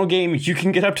the original game, you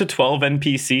can get up to 12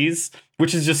 NPCs,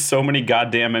 which is just so many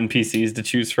goddamn NPCs to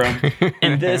choose from.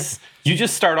 In this, you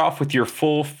just start off with your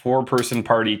full 4-person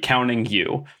party counting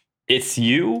you. It's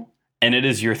you, and it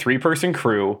is your 3-person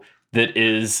crew that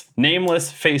is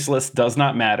nameless, faceless, does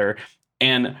not matter.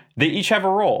 And they each have a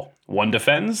role. One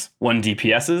defends, one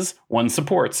DPSs, one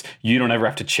supports. You don't ever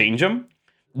have to change them.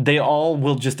 They all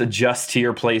will just adjust to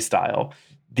your play style.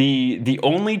 The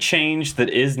only change that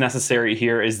is necessary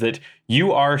here is that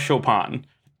you are Chopin.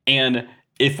 And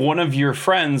if one of your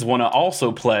friends want to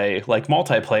also play like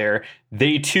multiplayer,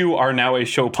 they too are now a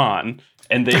Chopin,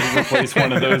 and they replace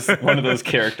one of those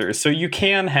characters. So you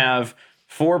can have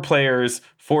 4 players,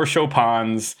 4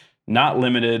 Chopins, not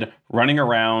limited, running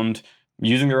around,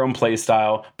 using their own play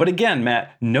style. But again,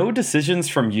 Matt, no decisions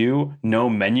from you, no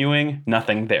menuing,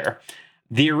 nothing there.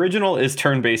 The original is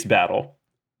turn-based battle.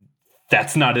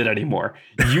 That's not it anymore.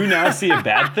 You now see a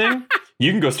bad thing,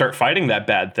 you can go start fighting that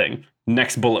bad thing.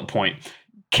 Next bullet point.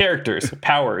 Characters,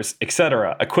 powers,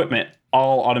 etc., equipment,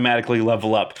 all automatically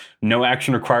level up. No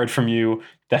action required from you.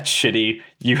 That's shitty.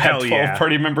 You had 12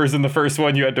 party members in the first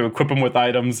one. You had to equip them with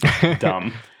items.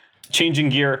 Dumb. Changing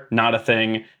gear, not a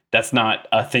thing. That's not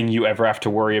a thing you ever have to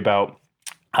worry about.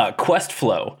 Quest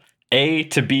flow. A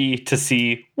to B to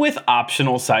C with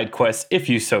optional side quests if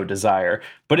you so desire.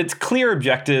 But it's clear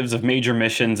objectives of major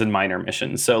missions and minor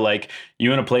missions. So like, you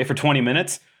want to play for 20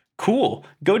 minutes? Cool.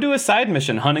 Go do a side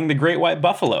mission hunting the great white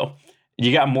buffalo.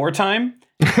 You got more time?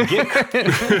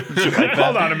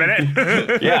 Hold on a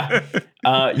minute.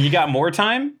 Yeah. You got more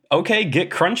time? Okay, get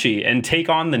crunchy and take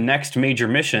on the next major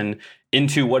mission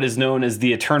into what is known as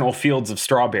the Eternal Fields of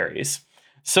Strawberries.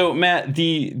 So, Matt,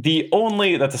 the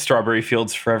only, that's a Strawberry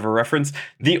Fields Forever reference,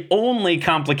 the only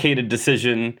complicated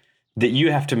decision that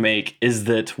you have to make is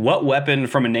that what weapon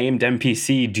from a named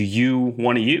NPC do you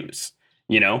want to use?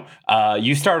 You know,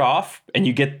 you start off and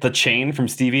you get the chain from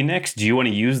Stevie Nicks. Do you want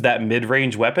to use that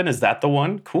mid-range weapon? Is that the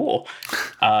one? Cool.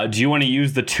 Do you want to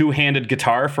use the 2-handed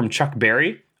guitar from Chuck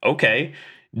Berry? Okay.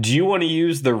 Do you want to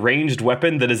use the ranged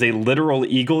weapon that is a literal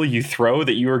eagle you throw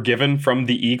that you were given from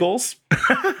the Eagles?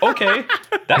 Okay,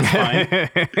 that's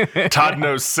fine. Todd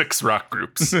knows 6 rock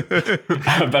groups.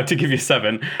 I'm about to give you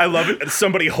 7. I love it.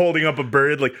 Somebody holding up a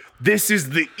bird like, this is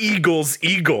the Eagle's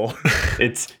eagle.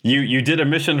 It's you did a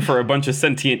mission for a bunch of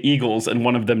sentient eagles and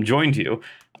one of them joined you.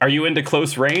 Are you into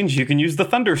close range? You can use the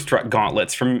Thunderstruck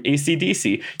gauntlets from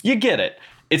AC/DC. You get it.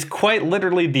 It's quite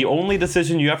literally the only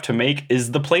decision you have to make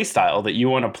is the play style that you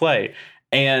want to play.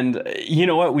 And you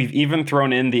know what? We've even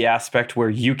thrown in the aspect where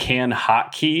you can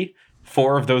hotkey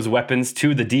 4 of those weapons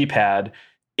to the D-pad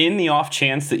in the off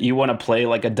chance that you want to play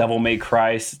like a Devil May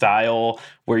Cry style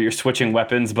where you're switching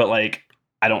weapons, but like,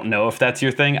 I don't know if that's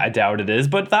your thing. I doubt it is,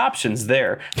 but the option's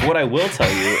there. What I will tell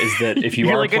you is that if you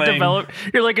you're are like playing, a developer,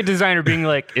 you're like a designer being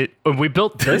like, we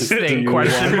built this thing?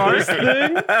 Question mark.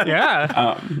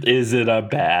 Yeah. Is it a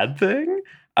bad thing?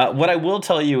 What I will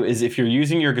tell you is if you're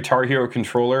using your Guitar Hero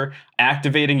controller,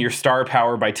 activating your star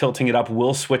power by tilting it up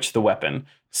will switch the weapon.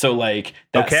 So like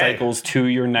that cycles to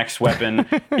your next weapon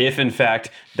if in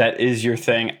fact that is your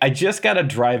thing. I just got to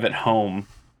drive it home.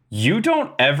 You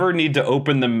don't ever need to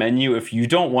open the menu if you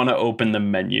don't want to open the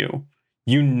menu.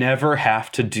 You never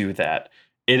have to do that.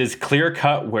 It is clear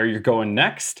cut where you're going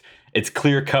next. It's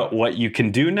clear cut what you can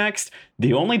do next.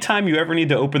 The only time you ever need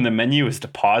to open the menu is to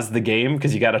pause the game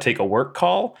because you got to take a work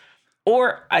call.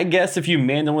 Or I guess if you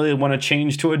manually want to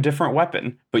change to a different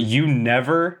weapon, but you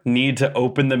never need to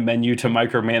open the menu to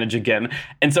micromanage again.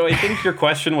 And so I think your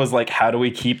question was like, how do we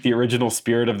keep the original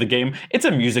spirit of the game? It's a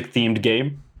music themed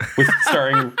game with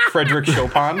starring Frederick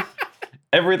Chopin.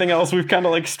 Everything else we've kind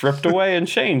of like stripped away and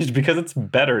changed because it's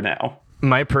better now.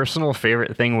 My personal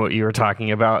favorite thing, what you were talking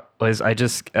about, was I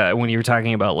just, when you were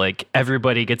talking about like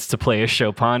everybody gets to play a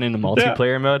Chopin in the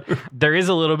multiplayer mode, there is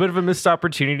a little bit of a missed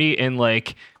opportunity in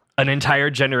like an entire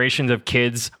generation of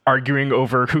kids arguing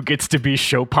over who gets to be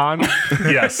Chopin.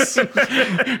 Yes.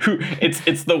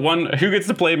 It's the one who gets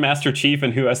to play Master Chief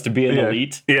and who has to be an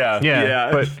elite. Yeah.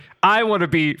 But I want to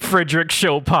be Frederick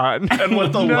Chopin. And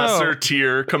what the No. lesser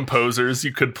tier composers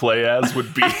you could play as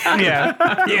would be Yeah.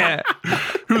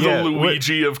 who Yeah, the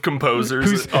Luigi of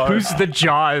composers are. Who's the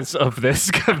Jaws of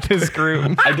this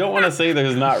group? I don't want to say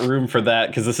there's not room for that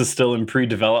because this is still in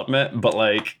pre-development, but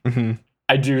like,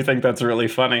 I do think that's really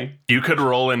funny. You could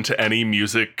roll into any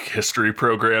music history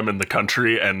program in the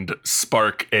country and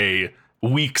spark a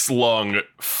weeks-long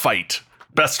fight.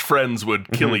 Best friends would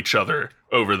kill each other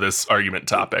over this argument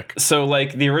topic. So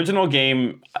like the original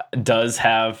game does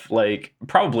have like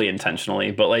probably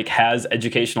intentionally, but like has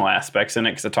educational aspects in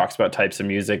it because it talks about types of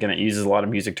music and it uses a lot of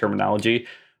music terminology.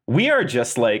 We are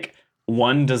just like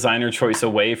one designer choice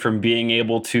away from being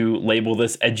able to label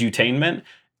this edutainment.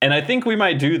 And I think we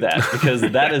might do that because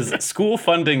that is school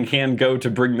funding can go to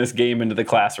bring this game into the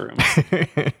classroom.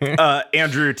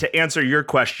 Andrew, to answer your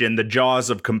question, the Jaws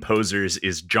of composers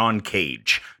is John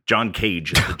Cage. John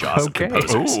Cage is the Jaws Okay. of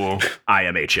composers. Ooh.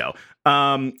 IMHO.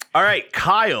 All right,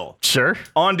 Kyle, Sure.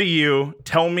 on to you.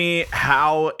 Tell me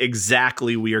how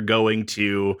exactly we are going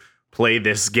to play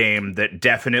this game that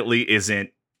definitely isn't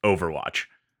Overwatch.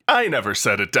 I never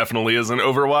said it definitely isn't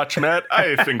Overwatch, Matt.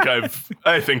 I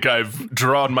think I've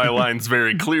drawn my lines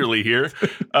very clearly here.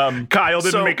 Kyle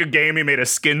didn't so- make a game; he made a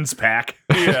skins pack.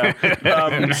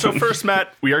 Yeah. So first,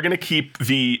 Matt, we are going to keep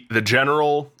the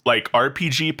general like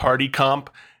RPG party comp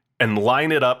and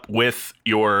line it up with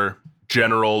your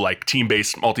general like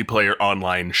team-based multiplayer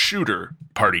online shooter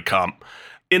party comp.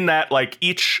 In that, like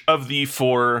each of the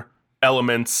 4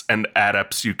 elements and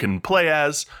adepts you can play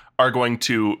as are going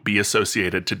to be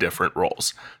associated to different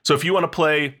roles. So if you want to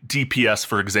play DPS,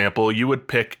 for example, you would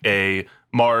pick a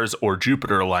Mars or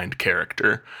Jupiter aligned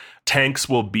character. Tanks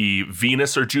will be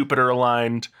Venus or Jupiter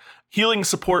aligned. Healing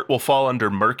support will fall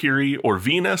under Mercury or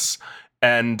Venus,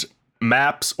 and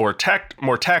maps or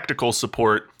more tactical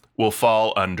support will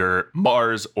fall under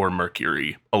Mars or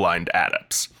Mercury aligned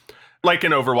adepts. Like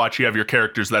in Overwatch, you have your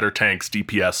characters that are tanks,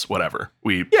 DPS, whatever.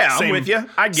 I'm with you.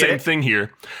 I get same it. thing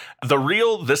here. The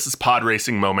real This is Pod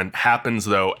Racing moment happens,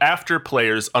 though, after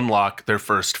players unlock their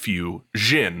first few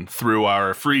Jin through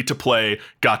our free-to-play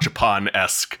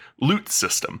Gachapon-esque loot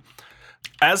system.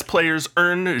 As players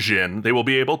earn Jin, they will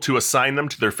be able to assign them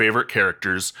to their favorite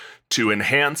characters to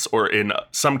enhance or, in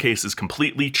some cases,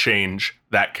 completely change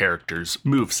that character's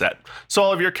moveset. So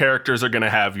all of your characters are going to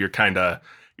have your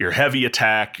your heavy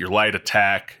attack, your light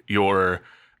attack, your,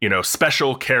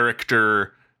 special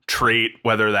character trait,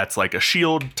 whether that's like a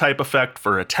shield type effect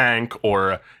for a tank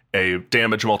or a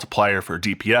damage multiplier for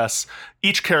DPS.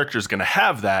 Each character is going to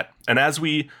have that. And as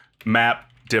we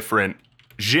map different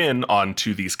Jin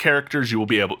onto these characters, you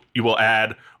will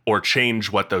add or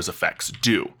change what those effects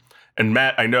do. And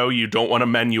Matt, I know you don't want to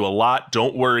menu a lot.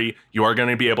 Don't worry. You are going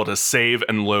to be able to save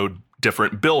and load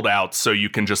different build outs, so you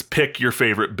can just pick your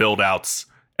favorite build outs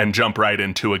and jump right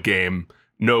into a game.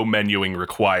 No menuing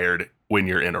required when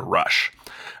you're in a rush.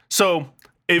 So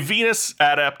a Venus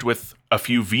adept with a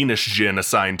few Venus Jin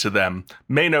assigned to them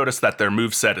may notice that their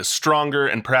moveset is stronger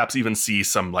and perhaps even see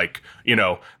some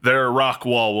their rock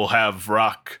wall will have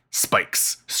rock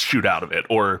spikes shoot out of it,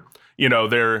 or,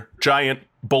 their giant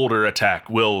boulder attack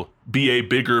will be a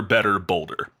bigger, better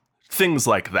boulder. Things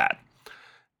like that.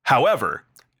 However,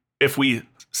 if we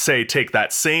say take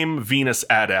that same Venus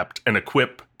adept and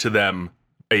equip to them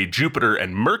a Jupiter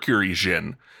and Mercury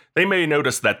Jin, they may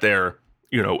notice that their,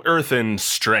 earthen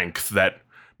strength that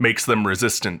makes them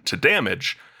resistant to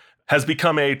damage has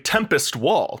become a Tempest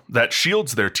wall that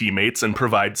shields their teammates and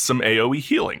provides some AoE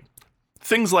healing.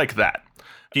 Things like that.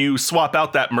 You swap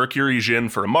out that Mercury Jin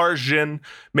for a Mars Jin,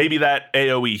 maybe that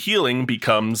AoE healing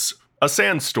becomes a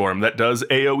Sandstorm that does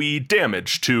AoE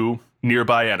damage to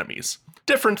nearby enemies.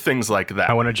 Different things like that.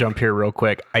 I want to jump here real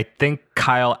quick. I think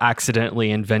Kyle accidentally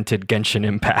invented Genshin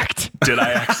Impact. Did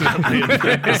I accidentally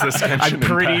invent is this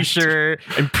Genshin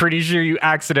I'm pretty sure you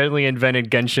accidentally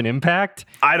invented Genshin Impact.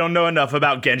 I don't know enough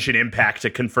about Genshin Impact to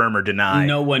confirm or deny.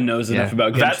 No one knows enough Yeah.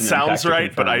 about Genshin That sounds Impact to right,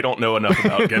 but confirm. I don't know enough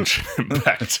about Genshin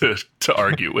Impact to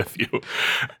argue with you.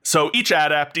 So each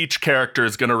adept, each character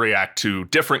is going to react to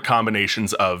different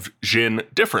combinations of Jin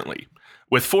differently.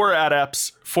 With 4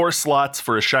 adepts, 4 slots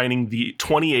for assigning the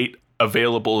 28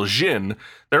 available Jin,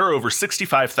 there are over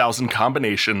 65,000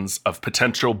 combinations of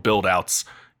potential build-outs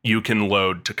you can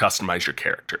load to customize your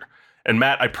character. And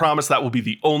Matt, I promise that will be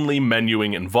the only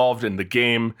menuing involved in the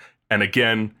game. And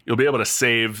again, you'll be able to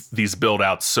save these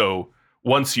build-outs, so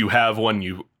once you have one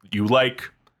you like,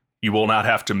 you will not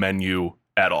have to menu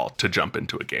at all to jump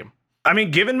into a game. I mean,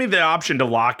 giving me the option to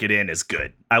lock it in is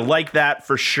good. I like that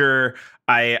for sure.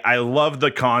 I love the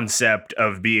concept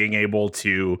of being able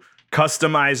to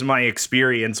customize my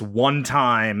experience one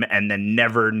time and then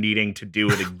never needing to do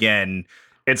it again.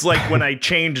 It's like when I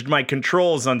changed my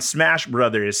controls on Smash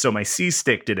Brothers so my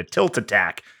C-stick did a tilt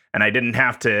attack, and I didn't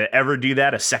have to ever do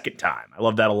that a second time. I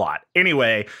love that a lot.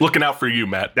 Anyway, Looking out for you,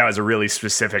 Matt. that was a really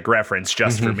specific reference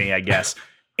just for me, I guess.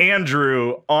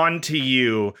 Andrew, on to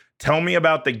you. Tell me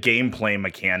about the gameplay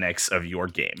mechanics of your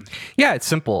game. Yeah, it's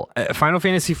simple. Final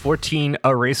Fantasy XIV: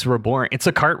 A Race Reborn. It's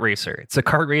a kart racer. It's a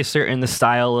kart racer in the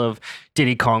style of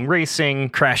Diddy Kong Racing,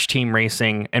 Crash Team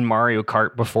Racing, and Mario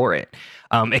Kart before it.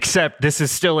 Except this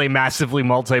is still a massively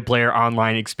multiplayer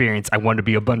online experience. I want to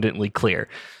be abundantly clear.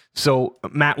 So,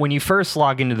 Matt, when you first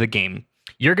log into the game,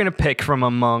 you're going to pick from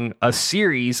among a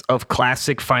series of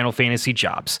classic Final Fantasy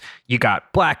jobs. You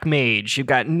got Black Mage, you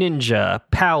got Ninja,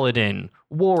 Paladin,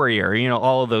 Warrior,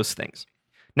 all of those things.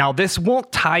 Now, this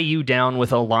won't tie you down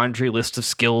with a laundry list of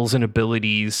skills and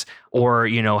abilities or,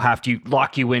 have to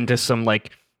lock you into some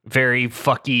like very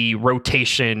fucky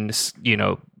rotations,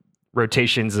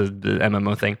 rotations of the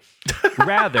MMO thing.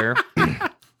 Rather,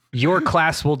 your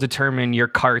class will determine your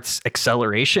kart's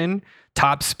acceleration,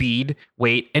 top speed,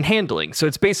 weight, and handling. So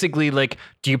it's basically like,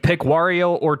 do you pick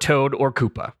Wario or Toad or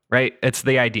Koopa, right? It's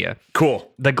the idea.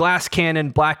 Cool. The Glass Cannon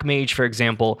Black Mage, for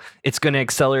example, it's going to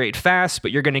accelerate fast,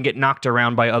 but you're going to get knocked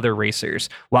around by other racers.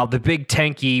 While the big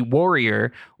tanky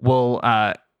Warrior will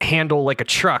handle like a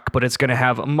truck, but it's going to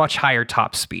have a much higher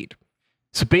top speed.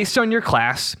 So based on your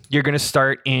class, you're going to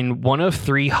start in one of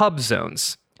 3 hub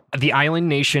zones: the island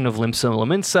nation of Limsa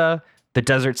Lominsa, the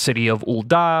desert city of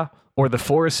Ul'dah, or the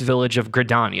forest village of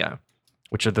Gridania,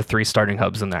 which are the 3 starting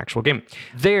hubs in the actual game.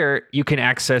 There, you can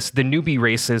access the newbie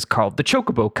races called the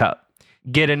Chocobo Cup.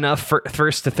 Get enough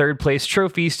first to third place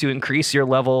trophies to increase your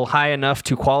level high enough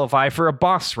to qualify for a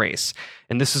boss race.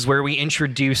 And this is where we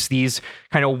introduce these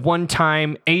kind of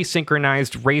one-time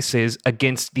asynchronized races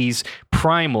against these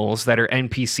primals that are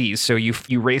NPCs. So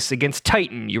you race against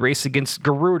Titan, you race against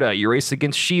Garuda, you race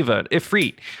against Shiva,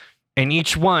 Ifrit. And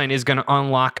each one is going to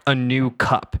unlock a new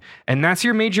cup. And that's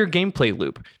your major gameplay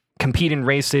loop. Compete in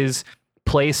races,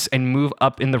 place and move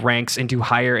up in the ranks into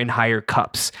higher and higher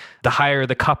cups. The higher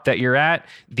the cup that you're at,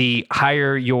 the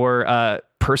higher your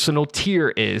personal tier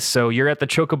is. So you're at the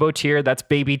Chocobo tier, that's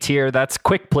baby tier, that's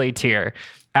quick play tier.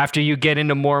 After you get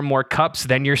into more and more cups,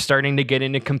 then you're starting to get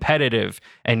into competitive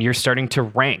and you're starting to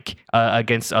rank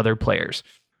against other players.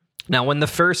 Now, when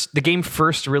the game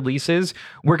first releases,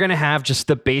 we're going to have just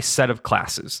the base set of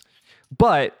classes.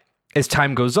 But as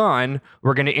time goes on,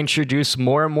 we're going to introduce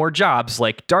more and more jobs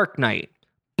like Dark Knight,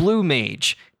 Blue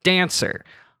Mage, Dancer.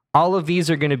 All of these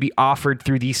are going to be offered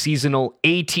through the seasonal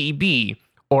ATB,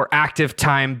 or Active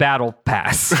Time Battle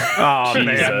Pass. Oh, man,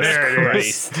 there it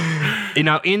is.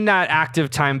 In that Active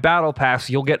Time Battle Pass,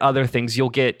 you'll get other things. You'll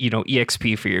get,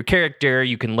 EXP for your character.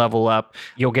 You can level up.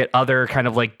 You'll get other kind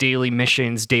of like daily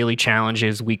missions, daily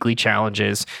challenges, weekly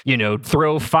challenges,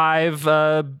 throw 5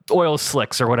 oil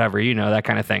slicks or whatever, that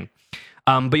kind of thing.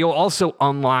 But you'll also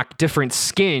unlock different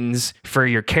skins for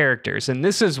your characters. And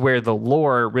this is where the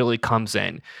lore really comes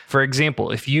in. For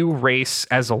example, if you race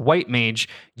as a white mage,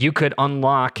 you could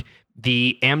unlock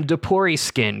the Amdapori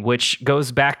skin, which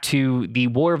goes back to the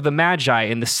War of the Magi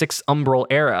in the 6th Umbral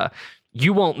era.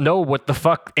 You won't know what the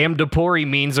fuck Amdapori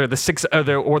means or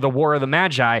the War of the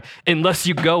Magi unless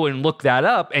you go and look that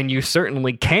up, and you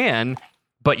certainly can,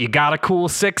 but you got a cool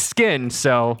 6th skin,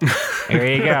 so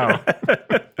there you go.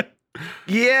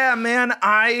 Yeah, man,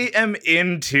 I am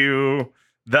into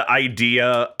the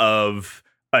idea of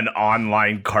an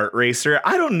online kart racer.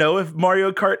 I don't know if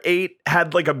Mario Kart 8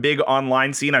 had like a big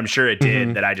online scene. I'm sure it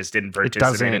did, that I just didn't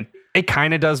participate in. It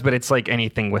kind of does, but it's like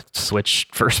anything with Switch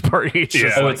first party. It's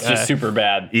just it's just super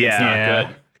bad. Yeah. It's not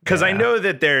good. Because I know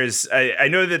that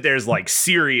there's like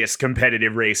serious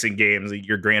competitive racing games, like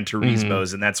your Gran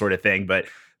Turismos and that sort of thing. But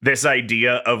this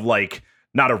idea of like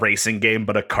not a racing game,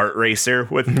 but a kart racer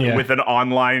with an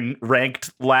online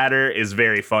ranked ladder is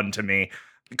very fun to me.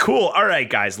 Cool. All right,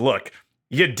 guys, look,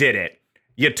 you did it.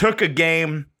 You took a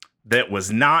game that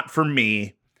was not for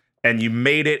me and you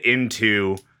made it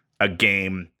into a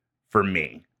game for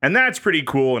me. And that's pretty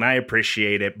cool, and I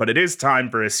appreciate it. But it is time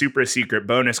for a super secret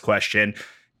bonus question.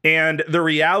 And the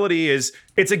reality is,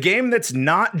 it's a game that's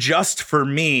not just for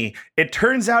me. It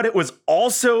turns out it was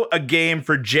also a game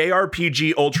for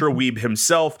JRPG Ultra Weeb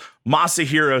himself,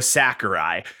 Masahiro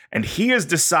Sakurai. And he has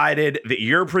decided that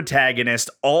your protagonist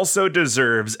also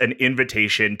deserves an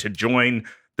invitation to join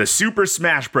the Super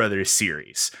Smash Bros.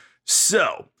 Series.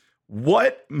 So,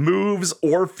 what moves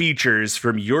or features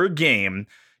from your game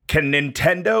can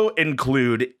Nintendo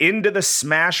include into the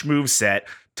Smash moveset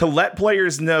to let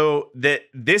players know that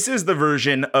this is the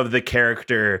version of the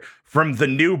character from the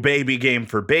new baby game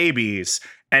for babies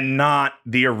and not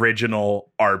the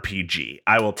original RPG?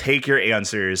 I will take your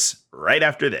answers right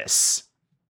after this.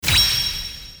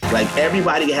 Like,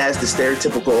 everybody has the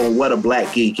stereotypical on what a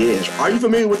black geek is. Are you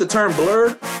familiar with the term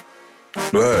blurred?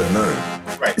 Blurred, no.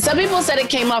 Right. Some people said it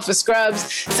came off of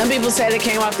Scrubs. Some people said it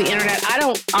came off the internet. I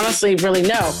don't honestly really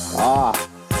know.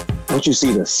 Don't you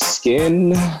see the skin,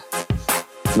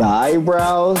 the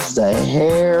eyebrows, the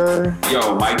hair?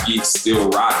 Yo, white geeks still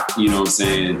rock, you know what I'm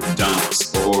saying,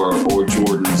 Dunks or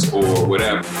Jordans or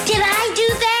whatever. Did I do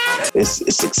that?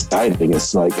 It's exciting.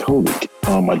 It's like, holy,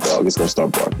 oh, my dog is gonna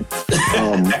start barking.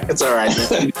 It's all right.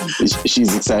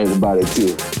 She's excited about it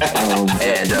too.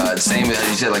 And same as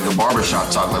you said, like the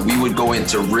barbershop talk, like we would go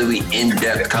into really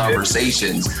in-depth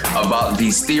conversations about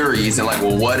these theories and like,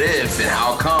 well, what if and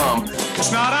how come?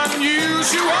 It's not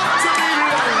unusual to be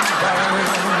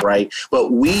loved. Right.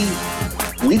 But we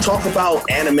talk about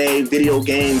anime, video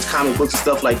games, comic books, and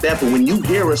stuff like that. But when you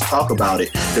hear us talk about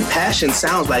it, the passion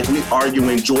sounds like we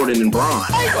arguing Jordan and Bron.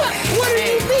 What do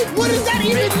you mean? What does that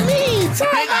even mean? What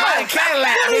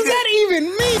does that even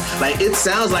mean? Like, it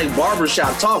sounds like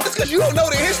barbershop talk. Just because you don't know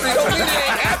the history don't mean it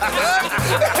ain't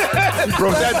happening.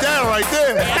 Broke that down right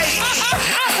there.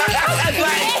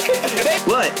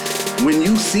 But when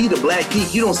you see the black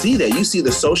geek, you don't see that. You see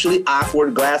the socially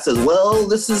awkward glasses. Well,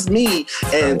 this is me.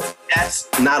 And that's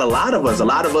not a lot of us. A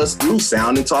lot of us do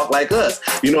sound and talk like us.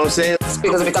 You know what I'm saying? It's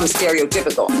because it becomes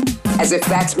stereotypical, as if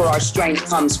that's where our strength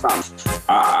comes from.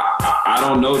 I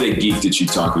don't know that geek that you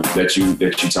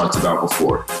talked about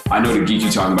before. I know the geek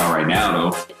you're talking about right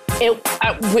now, though.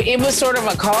 It was sort of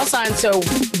a call sign so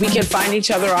we could find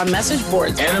each other on message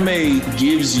boards. Anime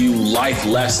gives you life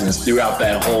lessons throughout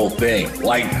that whole thing.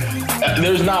 Like,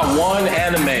 there's not one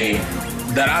anime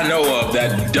that I know of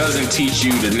that doesn't teach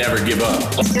you to never give up.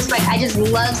 It's just like, I just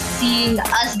love seeing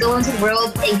us go into the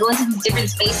world and go into these different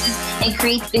spaces and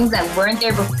create things that weren't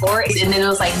there before. And then it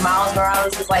was like Miles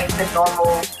Morales is like the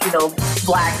normal,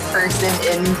 black person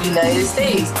in the United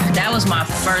States. That was my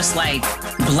first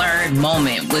blurred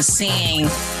moment, was seeing,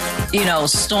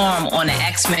 Storm on the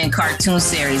X-Men cartoon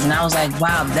series. And I was like,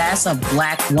 wow, that's a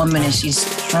black woman and she's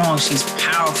strong, she's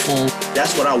powerful.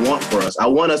 That's what I want for us. I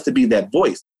want us to be that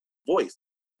voice.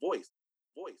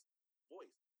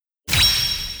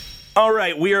 All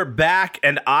right, we are back,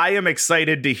 and I am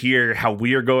excited to hear how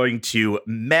we are going to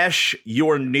mesh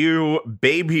your new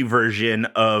baby version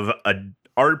of an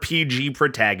RPG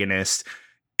protagonist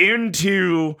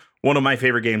into one of my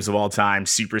favorite games of all time,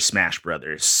 Super Smash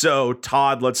Brothers. So,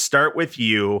 Todd, let's start with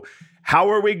you. How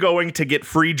are we going to get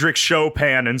Friedrich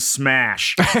Chopin in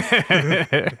Smash?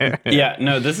 Yeah,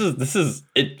 no,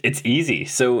 it's easy.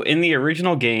 So in the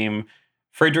original game,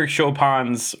 Friedrich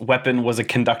Chopin's weapon was a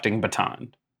conducting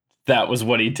baton. That was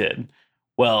what he did.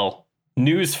 Well,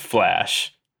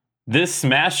 newsflash, this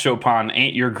Smash Chopin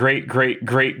ain't your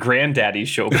great-great-great-granddaddy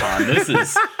Chopin. This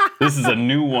is a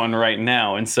new one right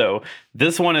now. And so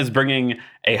this one is bringing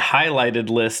a highlighted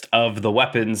list of the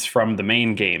weapons from the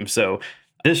main game. So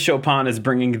this Chopin is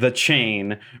bringing the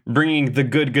chain, bringing the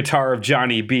good guitar of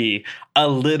Johnny B, a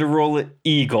literal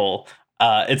eagle.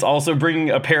 It's also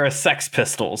bringing a pair of Sex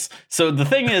Pistols. So the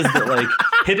thing is that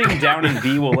hitting down and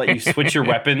B will let you switch your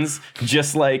weapons,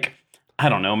 just like, I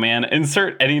don't know, man.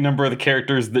 Insert any number of the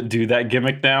characters that do that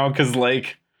gimmick now, because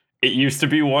it used to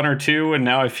be one or two, and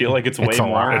now I feel like it's way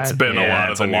more. It's been a lot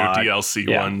of the new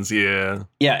DLC ones, yeah.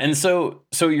 Yeah, and so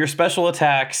your special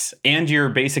attacks and your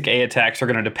basic A attacks are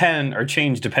going to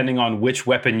change depending on which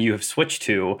weapon you have switched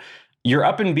to. Your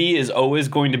up and B is always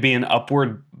going to be an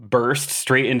upward burst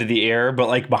straight into the air,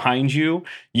 but behind you,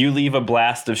 you leave a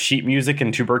blast of sheet music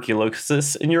and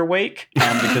tuberculosis in your wake,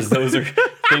 because those are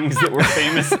things that were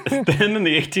famous then in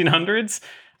the 1800s.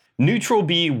 Neutral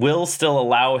B will still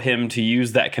allow him to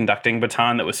use that conducting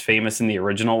baton that was famous in the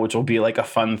original, which will be a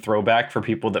fun throwback for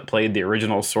people that played the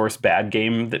original Source bad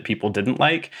game that people didn't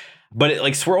like. But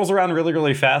it swirls around really,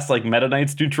 really fast, like Meta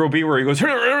Knight's Neutral B, where he goes,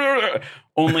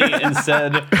 only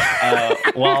instead,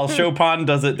 while Chopin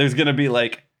does it, there's going to be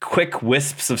quick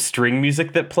wisps of string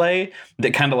music that play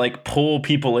that kind of pull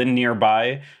people in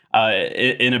nearby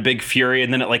in a big fury.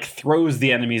 And then it throws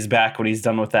the enemies back when he's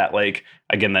done with that,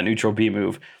 again, that Neutral B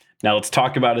move. Now let's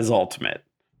talk about his ultimate.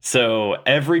 So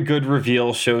every good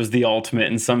reveal shows the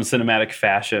ultimate in some cinematic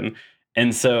fashion.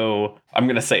 And so I'm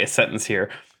going to say a sentence here.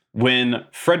 When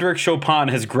Frederick Chopin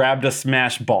has grabbed a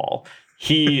Smash ball,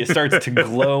 he starts to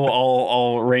glow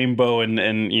all rainbow and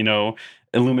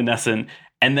luminescent.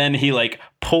 And then he like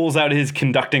pulls out his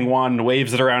conducting wand and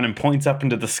waves it around and points up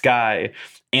into the sky.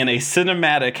 And a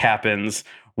cinematic happens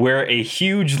where a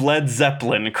huge Led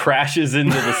Zeppelin crashes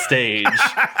into the stage,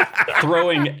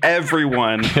 throwing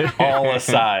everyone all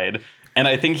aside. And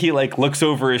I think he like looks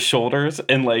over his shoulders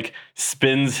and like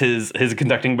spins his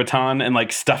conducting baton and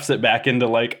like stuffs it back into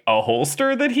like a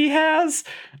holster that he has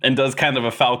and does kind of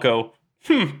a Falco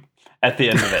at the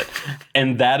end of it.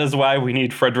 And that is why we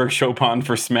need Frederick Chopin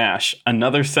for Smash.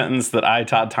 Another sentence that I,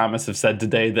 Todd Thomas, have said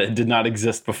today that did not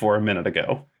exist before a minute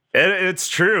ago. It's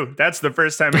true. That's the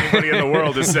first time anybody in the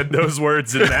world has said those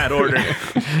words in that order.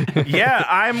 Yeah,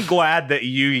 I'm glad that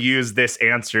you used this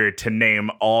answer to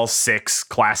name all 6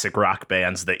 classic rock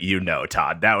bands that you know,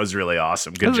 Todd. That was really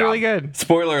awesome. Good job. That was really good.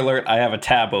 Spoiler alert, I have a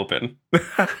tab open.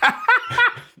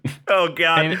 Oh,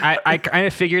 God. And I kind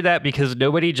of figured that because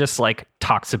nobody just like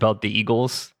talks about the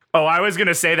Eagles. Oh, I was going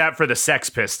to say that for the Sex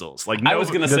Pistols. Like, I was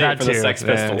going to say it for the Sex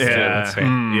Pistols, too.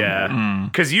 Yeah.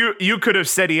 Because you could have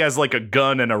said he has like a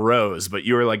gun and a rose, but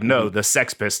you were like, no, the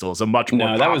Sex Pistols, a much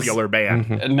more popular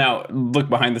band. Now, look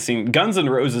behind the scene. Guns N'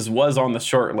 Roses was on the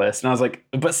short list, and I was like,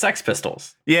 but Sex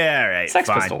Pistols. Yeah, right. Sex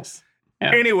Pistols.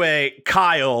 Yeah. Anyway,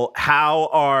 Kyle, how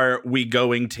are we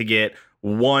going to get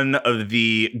one of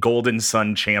the Golden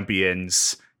Sun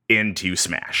champions into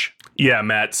Smash? Yeah,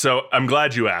 Matt. So I'm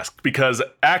glad you asked, because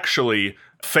actually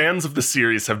fans of the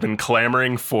series have been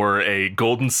clamoring for a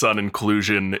Golden Sun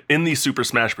inclusion in the Super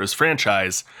Smash Bros.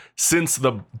 Franchise since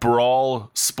the Brawl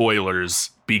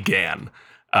spoilers began.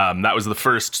 That was the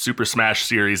first Super Smash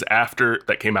series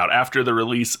that came out after the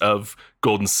release of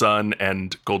Golden Sun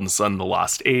and Golden Sun: The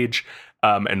Lost Age.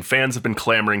 And fans have been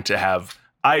clamoring to have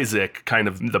Isaac, kind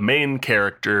of the main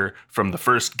character from the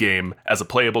first game, as a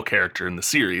playable character in the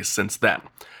series since then.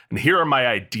 And here are my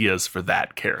ideas for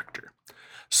that character.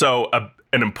 So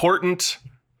an important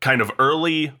kind of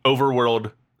early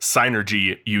overworld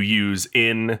synergy you use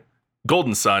in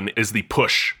Golden Sun is the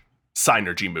push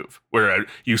synergy move, where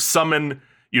you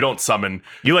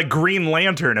like Green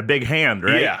Lantern a big hand,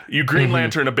 right? Yeah, you Green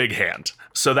Lantern a big hand.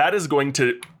 So that is going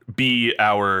to be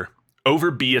our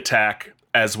over B attack,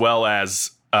 as well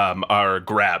as our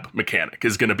grab mechanic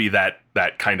is going to be that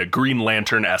kind of Green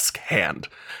Lantern-esque hand.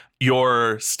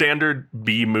 Your standard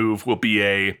B move will be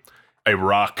a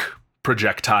rock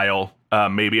projectile.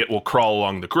 Maybe it will crawl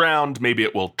along the ground. Maybe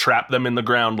it will trap them in the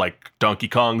ground like Donkey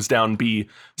Kong's down B,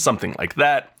 something like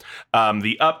that.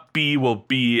 The up B will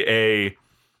be a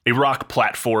rock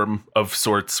platform of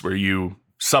sorts, where you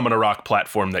summon a rock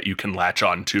platform that you can latch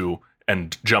onto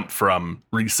and jump from,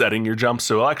 resetting your jump.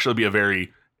 So it'll actually be a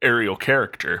very aerial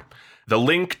character. The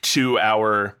link to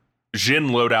our Jin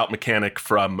loadout mechanic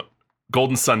from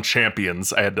Golden Sun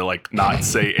Champions, I had to not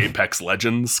say Apex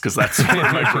Legends because that's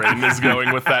where my brain is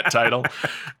going with that title,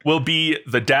 will be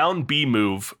the down B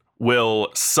move will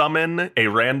summon a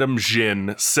random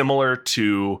Jin similar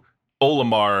to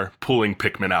Olimar pulling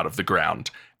Pikmin out of the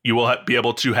ground. You will be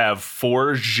able to have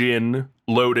 4 Jin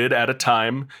loaded at a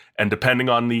time, and depending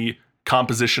on the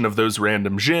composition of those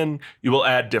random Jin, you will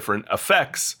add different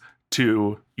effects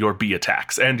to your B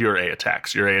attacks and your A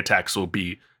attacks. Your A attacks will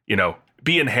be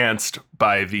enhanced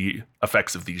by the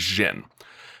effects of these Jin.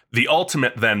 The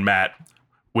ultimate then, Matt,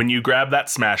 when you grab that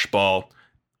Smash Ball,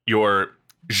 your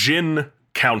Jin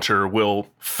counter will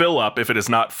fill up if it is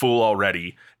not full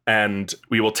already, and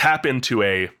we will tap into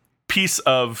a piece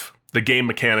of the game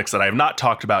mechanics that I have not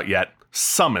talked about yet,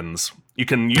 summons. You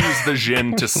can use the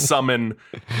Jin to summon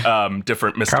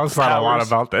different mystical powers. Kyle's thought a lot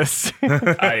about this.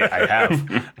 I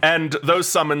have. And those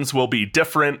summons will be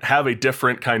different, have a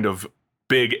different kind of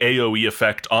big AoE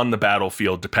effect on the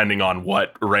battlefield depending on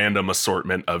what random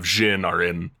assortment of Jin are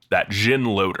in that Jin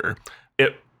loader.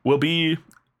 It will be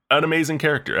an amazing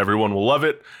character. Everyone will love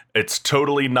it. It's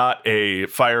totally not a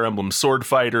Fire Emblem sword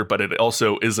fighter, but it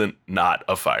also isn't not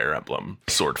a Fire Emblem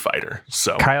sword fighter.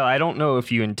 So Kyle, I don't know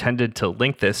if you intended to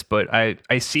link this, but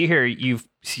I see here you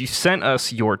sent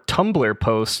us your Tumblr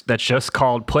post that's just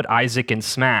called "Put Isaac in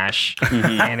Smash,"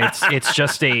 and it's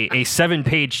just a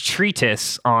 7-page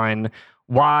treatise on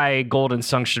why Golden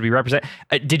Sun should be represented.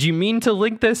 Did you mean to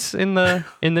link this in the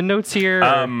notes here?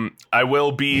 I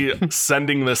will be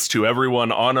sending this to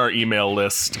everyone on our email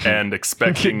list and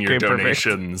expecting your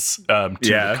donations to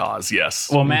the cause. Yes.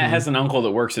 Well, Matt has an uncle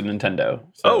that works at Nintendo.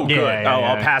 So. Oh, good.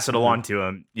 I'll pass it along to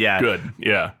him. Yeah. Good.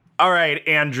 Yeah. All right,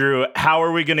 Andrew, how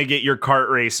are we going to get your kart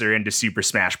racer into Super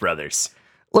Smash Brothers?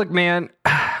 Look, man,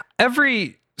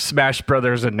 every Smash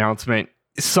Brothers announcement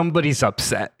somebody's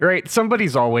upset, right?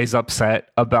 Somebody's always upset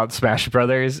about Smash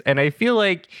Brothers. And I feel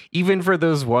like even for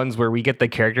those ones where we get the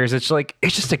characters, it's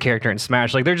just a character in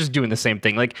Smash. Like they're just doing the same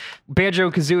thing. Like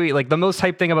Banjo-Kazooie, like the most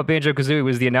hype thing about Banjo-Kazooie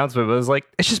was the announcement. But it was like,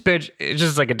 it's just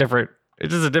a different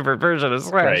version of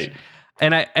Smash. Right.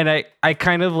 And I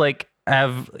kind of like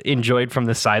have enjoyed from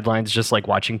the sidelines just like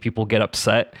watching people get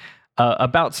upset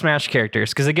about Smash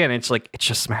characters. Because again, it's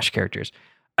just Smash characters.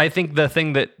 I think the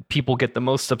thing that people get the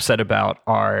most upset about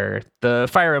are the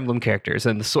Fire Emblem characters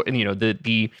and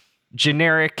the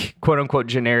generic, quote unquote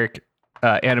generic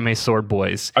anime sword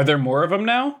boys. Are there more of them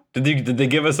now? Did they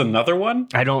give us another one?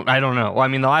 I don't know. Well, I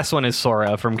mean, the last one is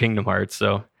Sora from Kingdom Hearts,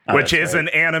 so which is an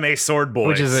anime sword boy,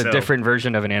 which is a different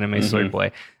version of an anime sword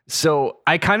boy. So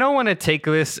I kind of want to take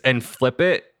this and flip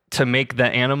it to make the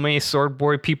anime sword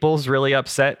boy peoples really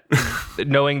upset,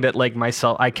 knowing that like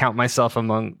myself, I count myself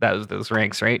among those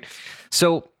ranks, right?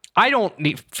 So I don't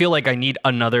feel like I need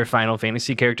another Final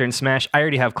Fantasy character in Smash. I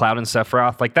already have Cloud and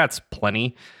Sephiroth, like that's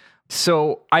plenty.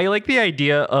 So I like the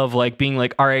idea of like being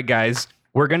like, all right, guys,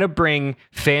 we're gonna bring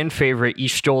fan favorite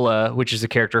Y'shtola, which is a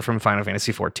character from Final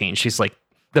Fantasy 14. She's like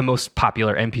the most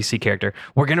popular NPC character.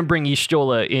 We're gonna bring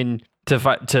Y'shtola in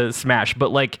to Smash,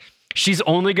 but like, she's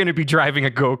only going to be driving a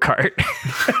go-kart.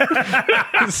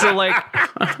 So like,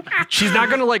 she's not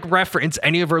going to like reference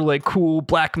any of her like cool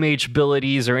black mage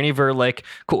abilities or any of her like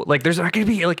cool, like there's not going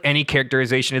to be like any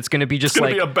characterization. It's going to be just it's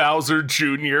like be a Bowser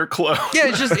Jr. clone. Yeah,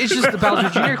 it's just the Bowser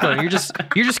Jr. clone. You're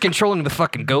just controlling the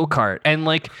fucking go-kart. And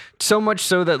like so much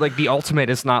so that like the ultimate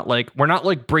is not like, we're not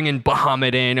like bringing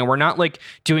Bahamut in, and we're not like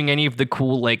doing any of the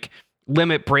cool like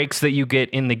limit breaks that you get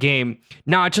in the game.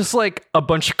 Nah, just like a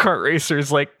bunch of kart racers,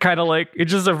 like kind of like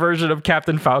it's just a version of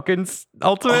Captain Falcon's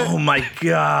ultimate. Oh my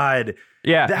god.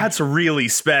 Yeah. That's really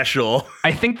special.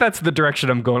 I think that's the direction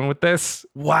I'm going with this.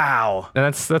 Wow.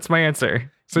 And that's my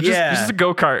answer. So just a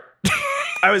go-kart.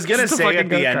 I was going to say at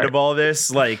the end of all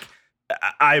this, like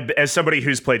I as somebody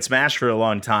who's played Smash for a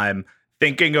long time,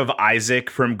 thinking of Isaac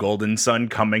from Golden Sun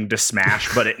coming to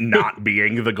Smash, but it not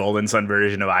being the Golden Sun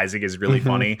version of Isaac is really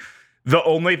funny. The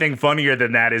only thing funnier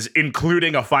than that is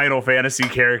including a Final Fantasy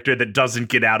character that doesn't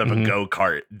get out of a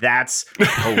go-kart. That's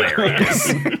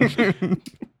hilarious.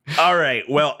 All right.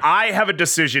 Well, I have a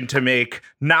decision to make.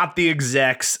 Not the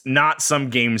execs, not some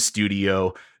game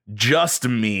studio, just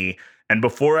me. And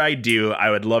before I do, I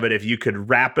would love it if you could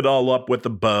wrap it all up with a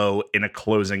bow in a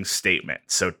closing statement.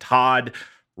 So, Todd,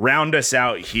 round us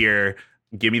out here.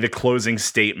 Give me the closing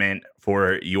statement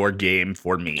for your game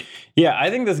for me. Yeah,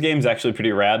 I think this game's actually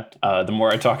pretty rad. The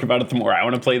more I talk about it, the more I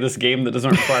want to play this game that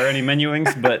doesn't require any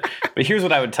menuings. But here's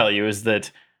what I would tell you is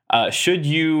that should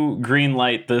you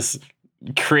greenlight this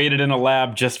created in a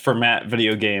lab just for Matt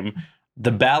video game,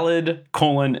 the Ballad: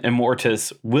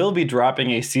 Immortus will be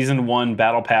dropping a Season 1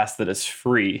 Battle Pass that is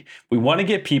free. We want to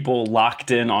get people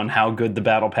locked in on how good the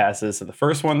Battle Pass is. So the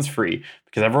first one's free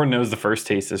because everyone knows the first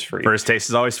taste is free. First taste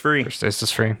is always free. First taste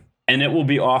is free. And it will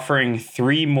be offering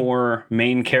 3 more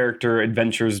main character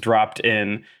adventures dropped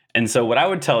in. And so what I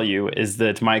would tell you is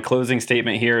that my closing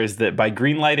statement here is that by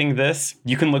greenlighting this,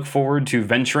 you can look forward to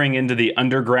venturing into the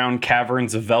underground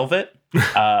caverns of Velvet.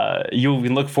 You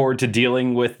can look forward to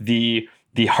dealing with the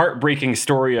heartbreaking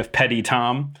story of Petty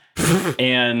Tom.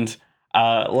 And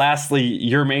lastly,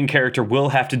 your main character will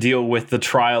have to deal with the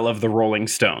trial of the Rolling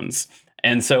Stones.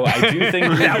 And so I do think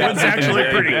that one's actually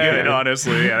pretty good,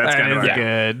 honestly. Yeah, that's kind of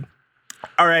good.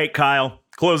 All right, Kyle,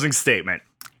 closing statement.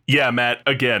 Yeah, Matt,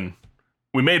 again,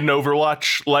 we made an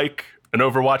Overwatch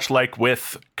like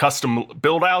with custom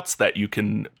build outs that you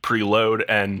can preload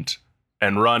and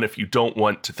run if you don't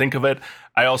want to think of it.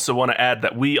 I also want to add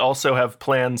that we also have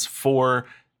plans for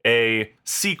a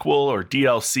sequel or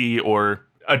DLC or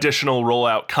additional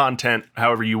rollout content,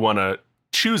 however you want to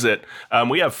choose it.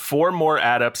 We have 4 more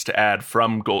adepts to add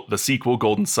from the sequel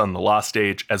Golden Sun: The Lost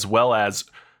Age, as well as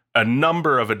a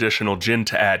number of additional Jin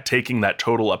to add, taking that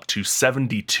total up to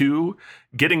 72,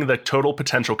 getting the total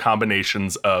potential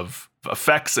combinations of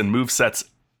effects and movesets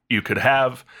you could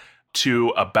have to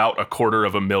about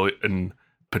 250,000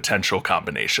 potential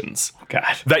combinations.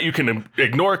 God. That you can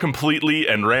ignore completely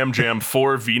and ram jam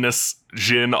 4 Venus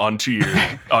Jin onto your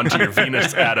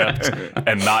Venus adept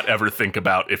and not ever think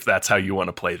about if that's how you want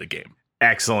to play the game.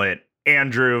 Excellent.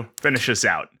 Andrew, finish us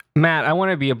out. Matt, I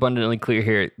want to be abundantly clear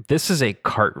here. This is a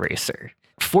kart racer.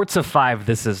 Forza 5,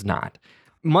 this is not.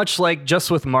 Much like just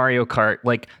with Mario Kart,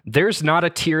 like there's not a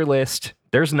tier list,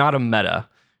 there's not a meta,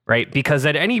 right? Because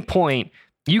at any point,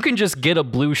 you can just get a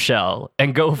blue shell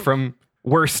and go from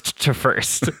worst to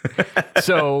first.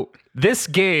 So this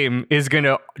game is going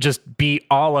to just be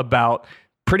all about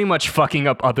pretty much fucking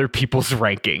up other people's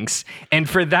rankings. And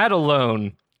for that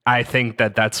alone, I think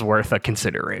that that's worth a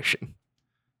consideration.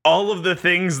 All of the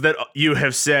things that you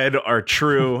have said are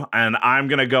true, and I'm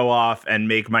going to go off and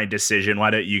make my decision. Why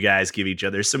don't you guys give each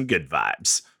other some good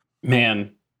vibes?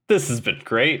 Man, this has been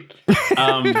great.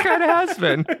 It kind of has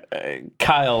been.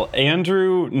 Kyle,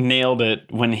 Andrew nailed it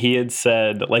when he had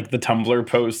said, like, the Tumblr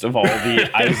post of all the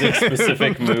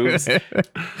Isaac-specific moves.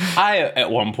 I,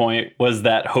 at one point, was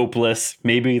that hopeless.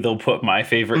 Maybe they'll put my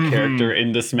favorite character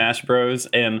into Smash Bros.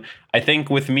 And I think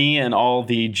with me and all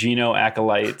the Geno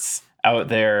acolytes out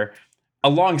there,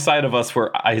 alongside of us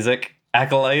were Isaac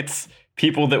acolytes,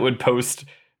 people that would post,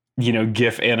 you know,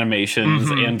 GIF animations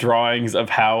and drawings of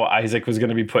how Isaac was going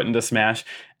to be put into Smash.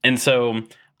 And so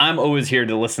I'm always here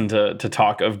to listen to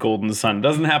talk of Golden Sun. It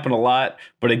doesn't happen a lot,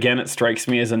 but again, it strikes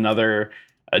me as another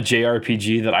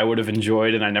JRPG that I would have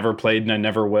enjoyed and I never played and I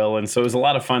never will. And so it was a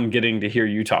lot of fun getting to hear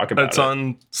you talk about it. It's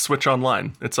on Switch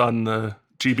Online. It's on the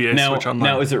GBA Switch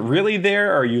Online. Now, is it really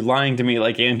there, or are you lying to me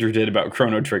like Andrew did about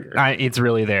Chrono Trigger? It's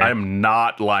really there. I'm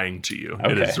not lying to you.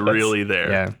 Okay, it is really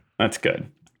there. Yeah, that's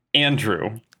good.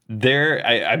 Andrew,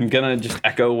 I'm gonna just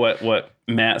echo what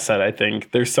Matt said. I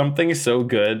think there's something so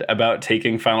good about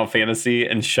taking Final Fantasy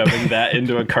and shoving that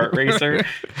into a kart racer.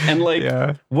 And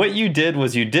what you did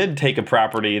was you did take a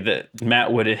property that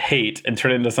Matt would hate and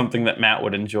turn it into something that Matt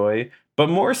would enjoy. But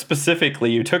more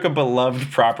specifically, you took a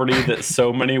beloved property that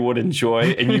so many would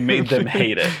enjoy and you made them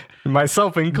hate it.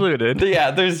 Myself included.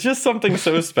 Yeah, there's just something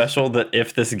so special that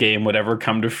if this game would ever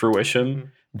come to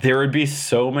fruition, there would be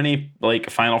so many like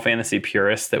Final Fantasy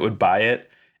purists that would buy it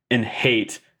and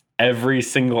hate every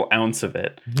single ounce of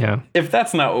it. Yeah. If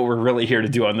that's not what we're really here to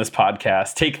do on this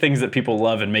podcast, take things that people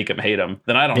love and make them hate them,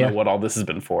 then I don't know what all this has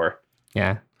been for.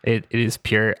 Yeah, it is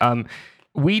pure.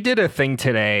 We did a thing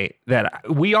today that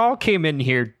we all came in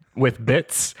here with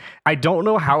bits. I don't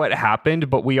know how it happened,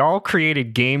 but we all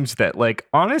created games that like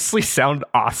honestly sound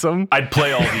awesome. I'd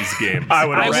play all these games. I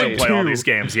would also play all these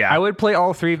games, yeah. I would play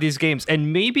all three of these games.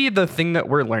 And maybe the thing that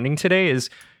we're learning today is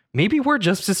maybe we're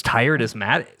just as tired as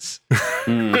Matt is.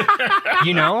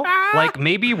 You know? Like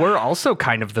maybe we're also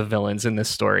kind of the villains in this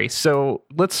story. So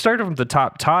let's start from the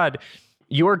top. Todd,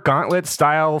 your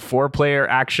Gauntlet-style 4-player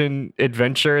action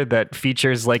adventure that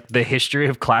features like the history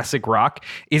of classic rock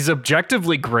is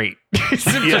objectively great. It's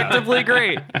objectively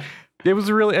great.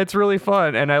 It's really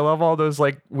fun, and I love all those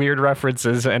like weird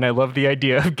references, and I love the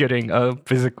idea of getting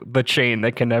the chain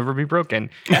that can never be broken.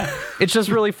 It's just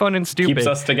really fun and stupid. Keeps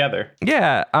us together.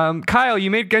 Yeah. Kyle, you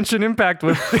made Genshin Impact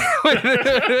with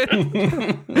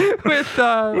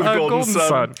Golden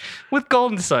Sun. With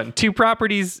Golden Sun, two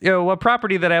properties. You know, a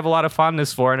property that I have a lot of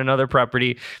fondness for, and another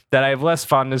property that I have less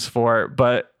fondness for,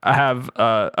 but I have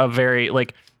a very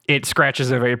like. It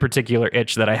scratches a very particular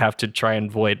itch that I have to try and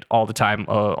avoid all the time,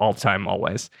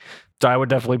 always. So I would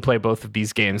definitely play both of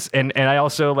these games. And I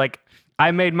also like,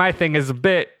 I made my thing as a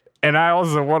bit, and I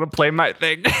also want to play my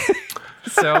thing.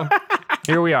 So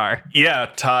here we are. Yeah,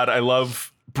 Todd, I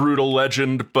love Brutal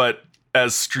Legend, but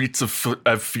as Streets of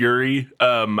Fury,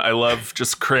 I love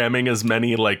just cramming as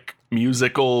many like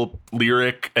musical,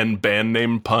 lyric, and band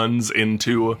name puns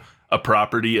into a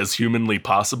property as humanly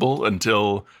possible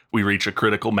until we reach a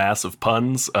critical mass of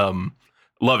puns.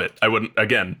 Love it. I wouldn't,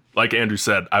 again, like Andrew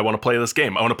said, I want to play this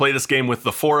game. I want to play this game with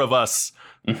the four of us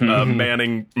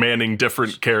manning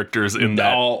different characters in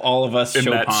that. All of us in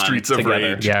Chopin that Streets of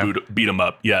together. Rage beat 'em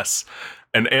up. Yes.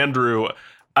 And Andrew,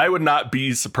 I would not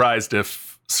be surprised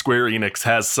if Square Enix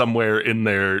has somewhere in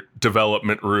their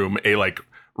development room a like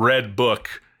red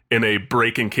book in a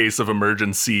break in case of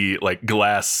emergency like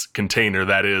glass container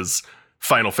that is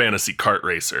Final Fantasy Kart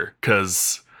Racer,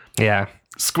 because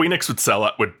Squeenix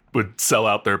would sell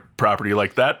out their property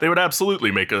like that. They would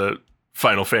absolutely make a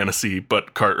Final Fantasy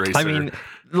but kart racer. I mean,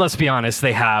 let's be honest,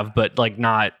 they have, but like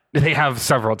not. They have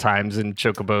several times in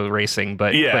Chocobo Racing,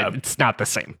 but it's not the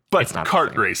same. But it's not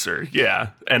kart racer, yeah.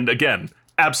 And again,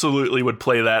 absolutely would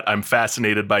play that. I'm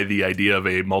fascinated by the idea of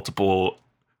an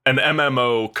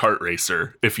MMO kart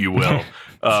racer, if you will,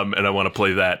 and I want to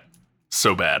play that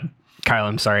so bad. Kyle,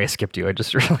 I'm sorry I skipped you. I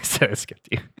just realized I skipped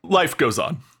you. Life goes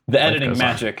on. The editing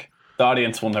magic. The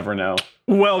audience will never know.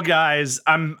 Well, guys,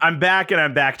 I'm back, and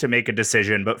I'm back to make a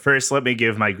decision. But first, let me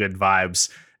give my good vibes.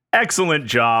 Excellent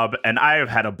job, and I have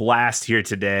had a blast here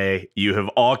today. You have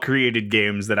all created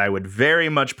games that I would very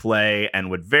much play and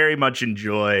would very much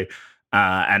enjoy.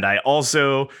 And I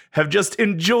also have just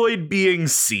enjoyed being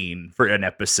seen for an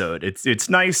episode. It's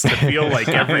nice to feel like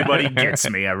everybody gets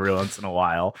me every once in a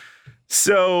while.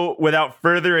 So without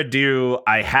further ado,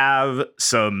 I have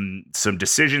some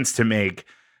decisions to make.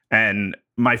 And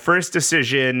my first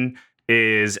decision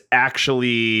is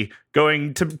actually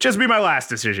going to just be my last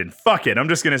decision. Fuck it. I'm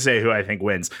just going to say who I think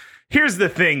wins. Here's the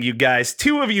thing, you guys.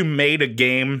 2 of you made a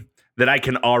game that I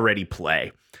can already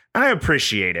play. I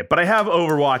appreciate it, but I have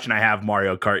Overwatch and I have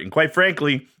Mario Kart, and quite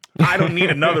frankly, I don't need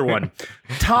another one.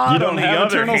 Todd, on the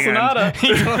other hand,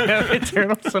 You don't have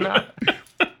Eternal Sonata.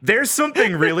 There's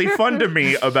something really fun to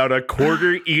me about a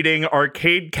quarter-eating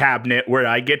arcade cabinet where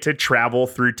I get to travel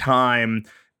through time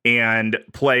and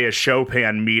play a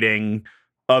Chopin meeting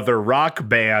other rock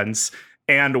bands.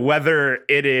 And whether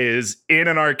it is in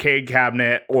an arcade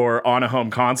cabinet or on a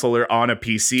home console or on a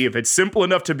PC, if it's simple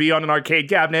enough to be on an arcade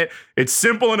cabinet, it's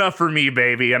simple enough for me,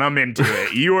 baby, and I'm into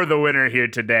it. You are the winner here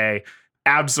today.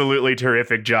 Absolutely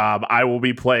terrific job. I will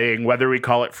be playing, whether we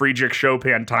call it Friedrich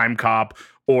Chopin Time Cop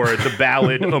or the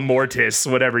Ballad Immortis,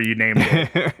 whatever you named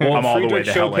it. Well, I'm all the way Friedrich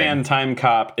to hell Chopin in. Time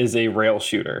Cop is a rail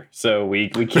shooter, so we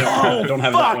can't. don't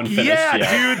have that one finished yeah,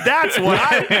 yet. dude, that's what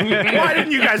why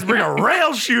didn't you guys bring a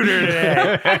rail shooter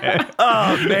today?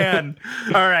 Oh, man.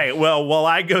 All right, well, while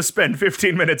I go spend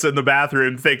 15 minutes in the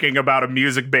bathroom thinking about a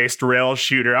music-based rail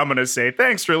shooter, I'm going to say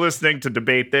thanks for listening to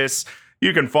Debate This.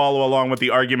 You can follow along with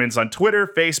the arguments on Twitter,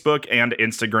 Facebook, and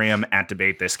Instagram at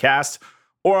DebateThisCast,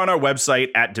 or on our website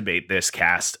at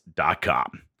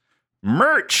debatethiscast.com.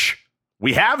 Merch!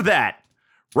 We have that!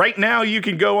 Right now, you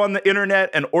can go on the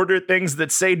internet and order things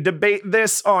that say Debate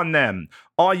This on them.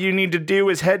 All you need to do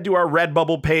is head to our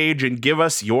Redbubble page and give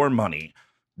us your money.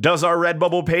 Does our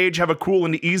Redbubble page have a cool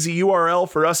and easy URL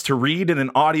for us to read in an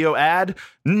audio ad?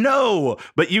 No,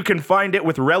 but you can find it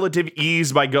with relative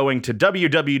ease by going to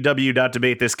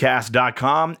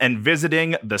www.debatethiscast.com and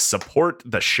visiting the Support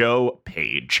the Show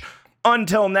page.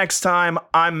 Until next time,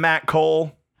 I'm Matt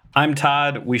Cole. I'm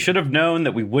Todd. We should have known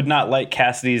that we would not like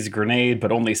Cassidy's grenade,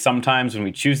 but only sometimes when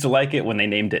we choose to like it, when they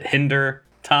named it Hinder.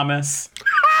 Thomas.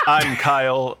 I'm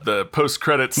Kyle. The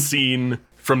post-credits scene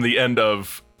from the end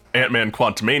of Ant-Man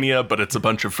Quantumania, but it's a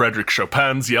bunch of Frederick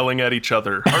Chopins yelling at each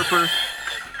other. Harper.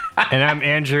 And I'm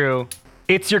Andrew.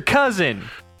 It's your cousin,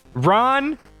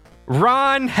 Ron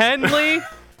Henley.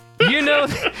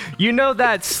 You know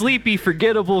that sleepy,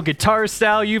 forgettable guitar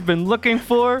style you've been looking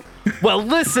for? Well,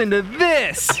 listen to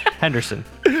this, Henderson.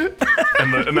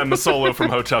 And then the solo from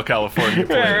Hotel California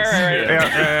plays.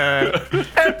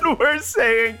 And we're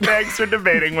saying thanks for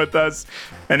debating with us.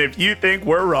 And if you think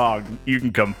we're wrong, you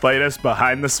can come fight us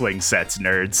behind the swing sets,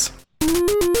 nerds.